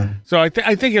 Yeah. So I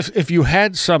think if you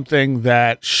had something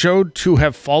that showed to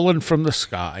have fallen from the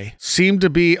sky, seemed to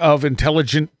be of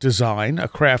intelligent design, a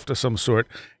craft of some sort,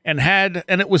 and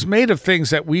it was made of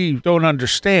things that we don't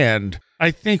understand, I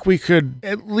think we could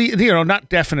at least, not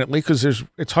definitely, because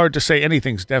it's hard to say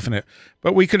anything's definite,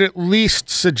 but we could at least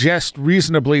suggest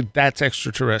reasonably that's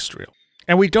extraterrestrial.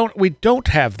 And we don't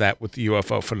have that with the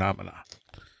UFO phenomena.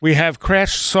 We have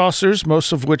crashed saucers,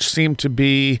 most of which seem to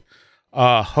be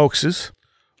hoaxes.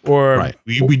 Or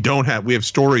we have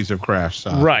stories of crash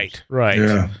saucers. Right.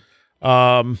 Yeah.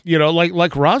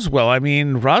 Like Roswell. I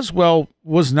mean, Roswell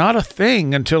was not a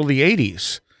thing until the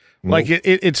 80s. Nope. Like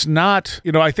it's not,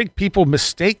 I think people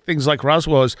mistake things like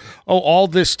Roswell as, all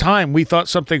this time we thought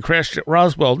something crashed at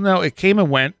Roswell. No, it came and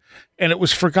went and it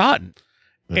was forgotten.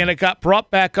 Yeah. And it got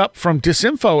brought back up from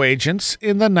disinfo agents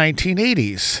in the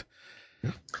 1980s.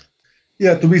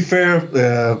 Yeah, to be fair,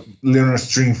 Leonard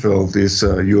Stringfield is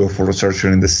a UFO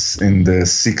researcher in the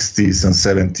 60s and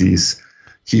 70s.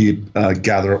 He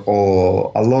gathered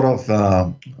a lot of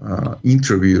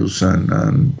interviews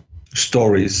and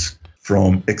stories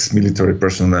from ex-military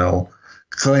personnel,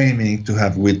 claiming to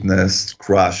have witnessed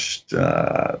crashed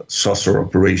saucer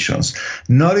operations.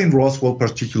 Not in Roswell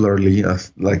particularly,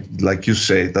 like you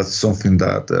say, that's something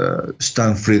that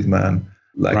Stan Friedman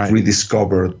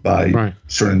rediscovered by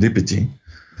serendipity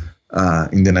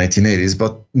in the 1980s.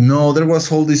 But no, there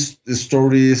was all these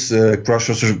stories, crash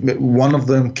saucers. One of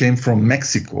them came from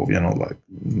Mexico, like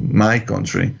my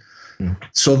country.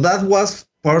 So that was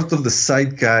part of the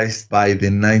zeitgeist by the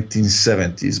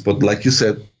 1970s. But like you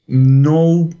said,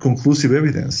 no conclusive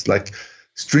evidence. Like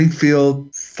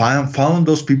Stringfield found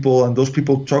those people, and those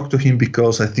people talked to him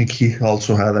because I think he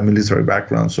also had a military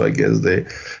background. So I guess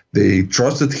they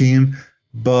trusted him,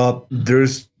 but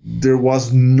there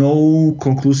was no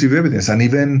conclusive evidence. And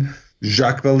even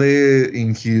Jacques Vallee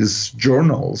in his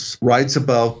journals writes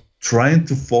about trying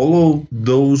to follow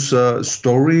those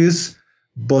stories,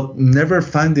 but never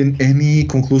finding any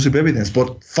conclusive evidence,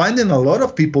 but finding a lot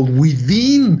of people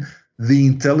within the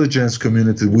intelligence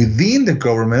community, within the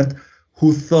government,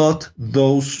 who thought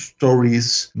those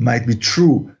stories might be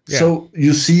true. Yeah. So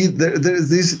you see, there's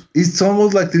this, it's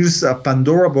almost like there's a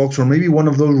Pandora box, or maybe one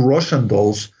of those Russian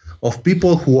dolls of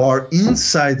people who are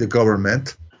inside the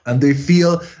government, and they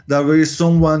feel that there is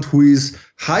someone who is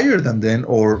higher than them,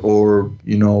 or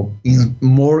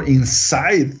more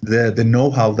inside the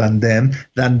know-how than them.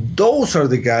 Then those are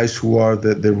the guys who are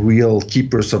the real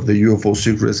keepers of the UFO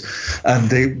secrets. And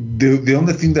the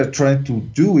only thing they're trying to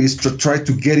do is to try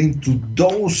to get into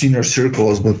those inner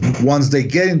circles. But once they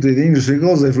get into the inner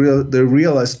circles, they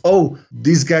realize, oh,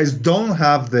 these guys don't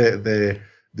have the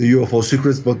UFO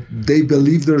secrets, but they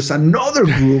believe there's another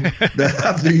group that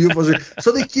have the UFO secrets.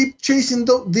 So they keep chasing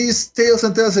these tales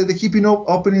and tales. They keep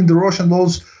opening the Russian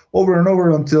dolls over and over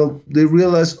until they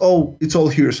realize, oh, it's all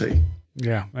hearsay.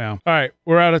 Yeah. All right,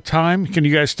 we're out of time. Can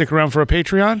you guys stick around for a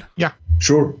Patreon? Yeah,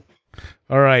 sure.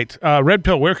 All right, Red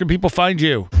Pill, where can people find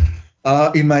you?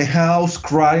 In my house,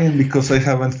 crying because I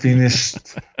haven't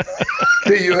finished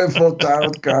the UFO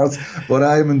tarot cards, but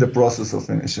I'm in the process of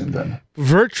finishing them.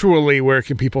 Virtually, where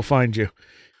can people find you?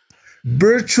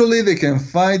 Virtually, they can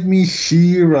find me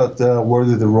here at Where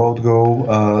Did the Road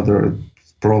Go? There are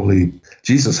probably,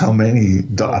 Jesus, how many?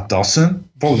 A dozen?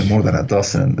 Probably more than a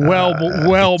dozen. Well,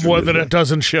 more than a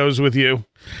dozen shows with you.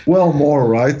 Well, more,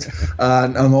 right?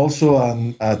 And also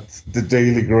at the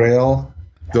Daily Grail,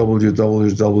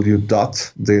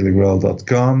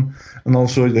 www.dailygrail.com, and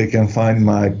also they can find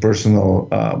my personal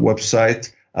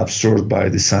website,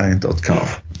 absurdbydesign.com.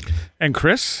 And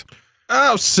Chris?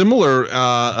 Oh, similar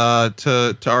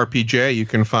to RPJ. You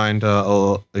can find,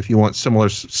 if you want similar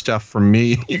stuff from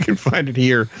me, you can find it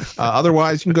here.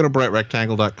 Otherwise, you can go to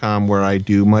brightrectangle.com, where I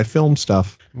do my film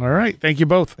stuff. All right. Thank you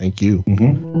both. Thank you.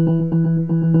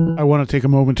 Mm-hmm. I want to take a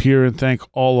moment here and thank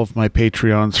all of my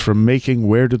Patreons for making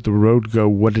Where Did the Road Go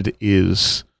what it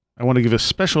is. I want to give a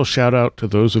special shout out to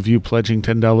those of you pledging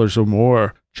 $10 or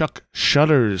more: Chuck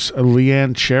Shutters,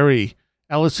 Leanne Cherry,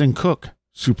 Allison Cook,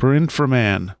 Super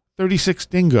Inframan, 36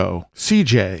 Dingo,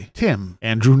 CJ, Tim,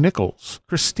 Andrew Nichols,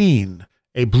 Christine,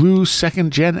 a blue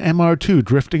second-gen MR2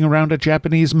 drifting around a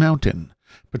Japanese mountain,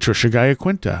 Patricia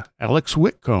Giaquinta, Alex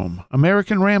Whitcomb,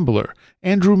 American Rambler,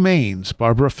 Andrew Maines,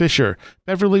 Barbara Fisher,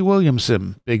 Beverly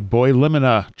Williamson, Big Boy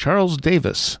Limina, Charles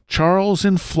Davis, Charles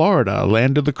in Florida,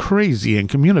 land of the crazy and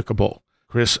communicable,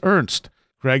 Chris Ernst,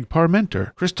 Greg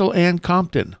Parmenter, Crystal Ann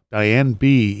Compton, Diane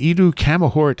B., Edu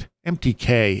Camahort,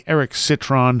 MTK, Eric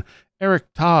Citron,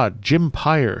 Eric Todd, Jim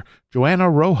Pyre, Joanna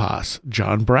Rojas,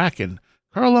 John Bracken,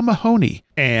 Carla Mahoney,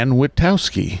 Ann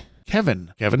Wittowski,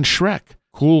 Kevin Schreck,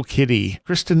 Cool Kitty,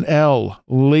 Kristen L.,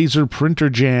 Laser Printer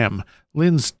Jam,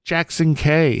 Linz Jackson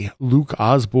K., Luke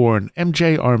Osborne,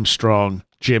 MJ Armstrong,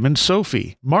 Jim and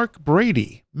Sophie, Mark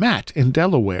Brady, Matt in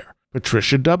Delaware,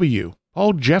 Patricia W.,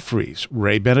 Paul Jeffries,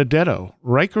 Ray Benedetto,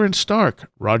 Riker and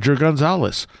Stark, Roger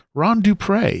Gonzalez, Ron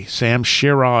Dupre, Sam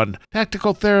Chiron,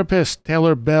 Tactical Therapist,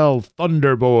 Taylor Bell,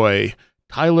 Thunderboy,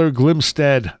 Tyler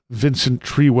Glimstead, Vincent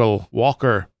Trewill,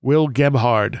 Walker, Will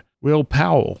Gebhard, Will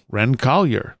Powell, Ren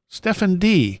Collier, Stephen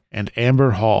D., and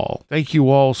Amber Hall. Thank you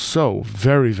all so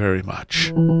very, very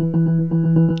much.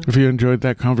 If you enjoyed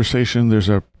that conversation, there's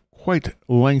a quite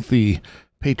lengthy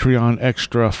Patreon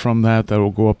extra from that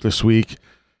will go up this week.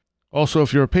 Also,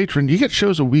 if you're a patron, you get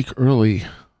shows a week early,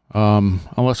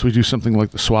 unless we do something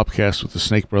like the Swapcast with the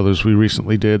Snake Brothers we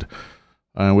recently did,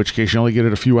 in which case you only get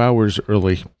it a few hours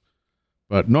early.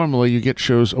 But normally you get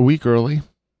shows a week early,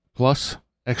 plus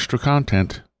extra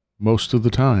content most of the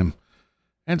time,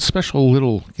 and special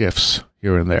little gifts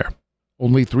here and there.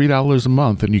 Only $3 a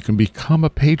month, and you can become a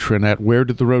patron at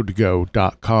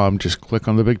wheredidtheroadgo.com. Just click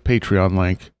on the big Patreon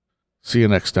link. See you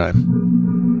next time.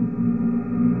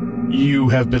 You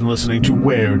have been listening to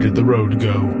Where Did the Road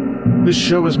Go? This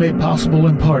show is made possible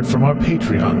in part from our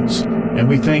Patreons, and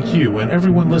we thank you and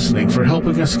everyone listening for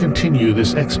helping us continue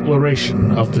this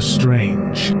exploration of the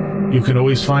strange. You can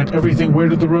always find everything Where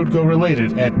Did the Road Go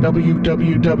related at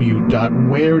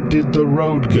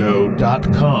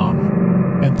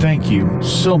www.wheredidtheroadgo.com. And thank you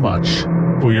so much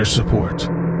for your support.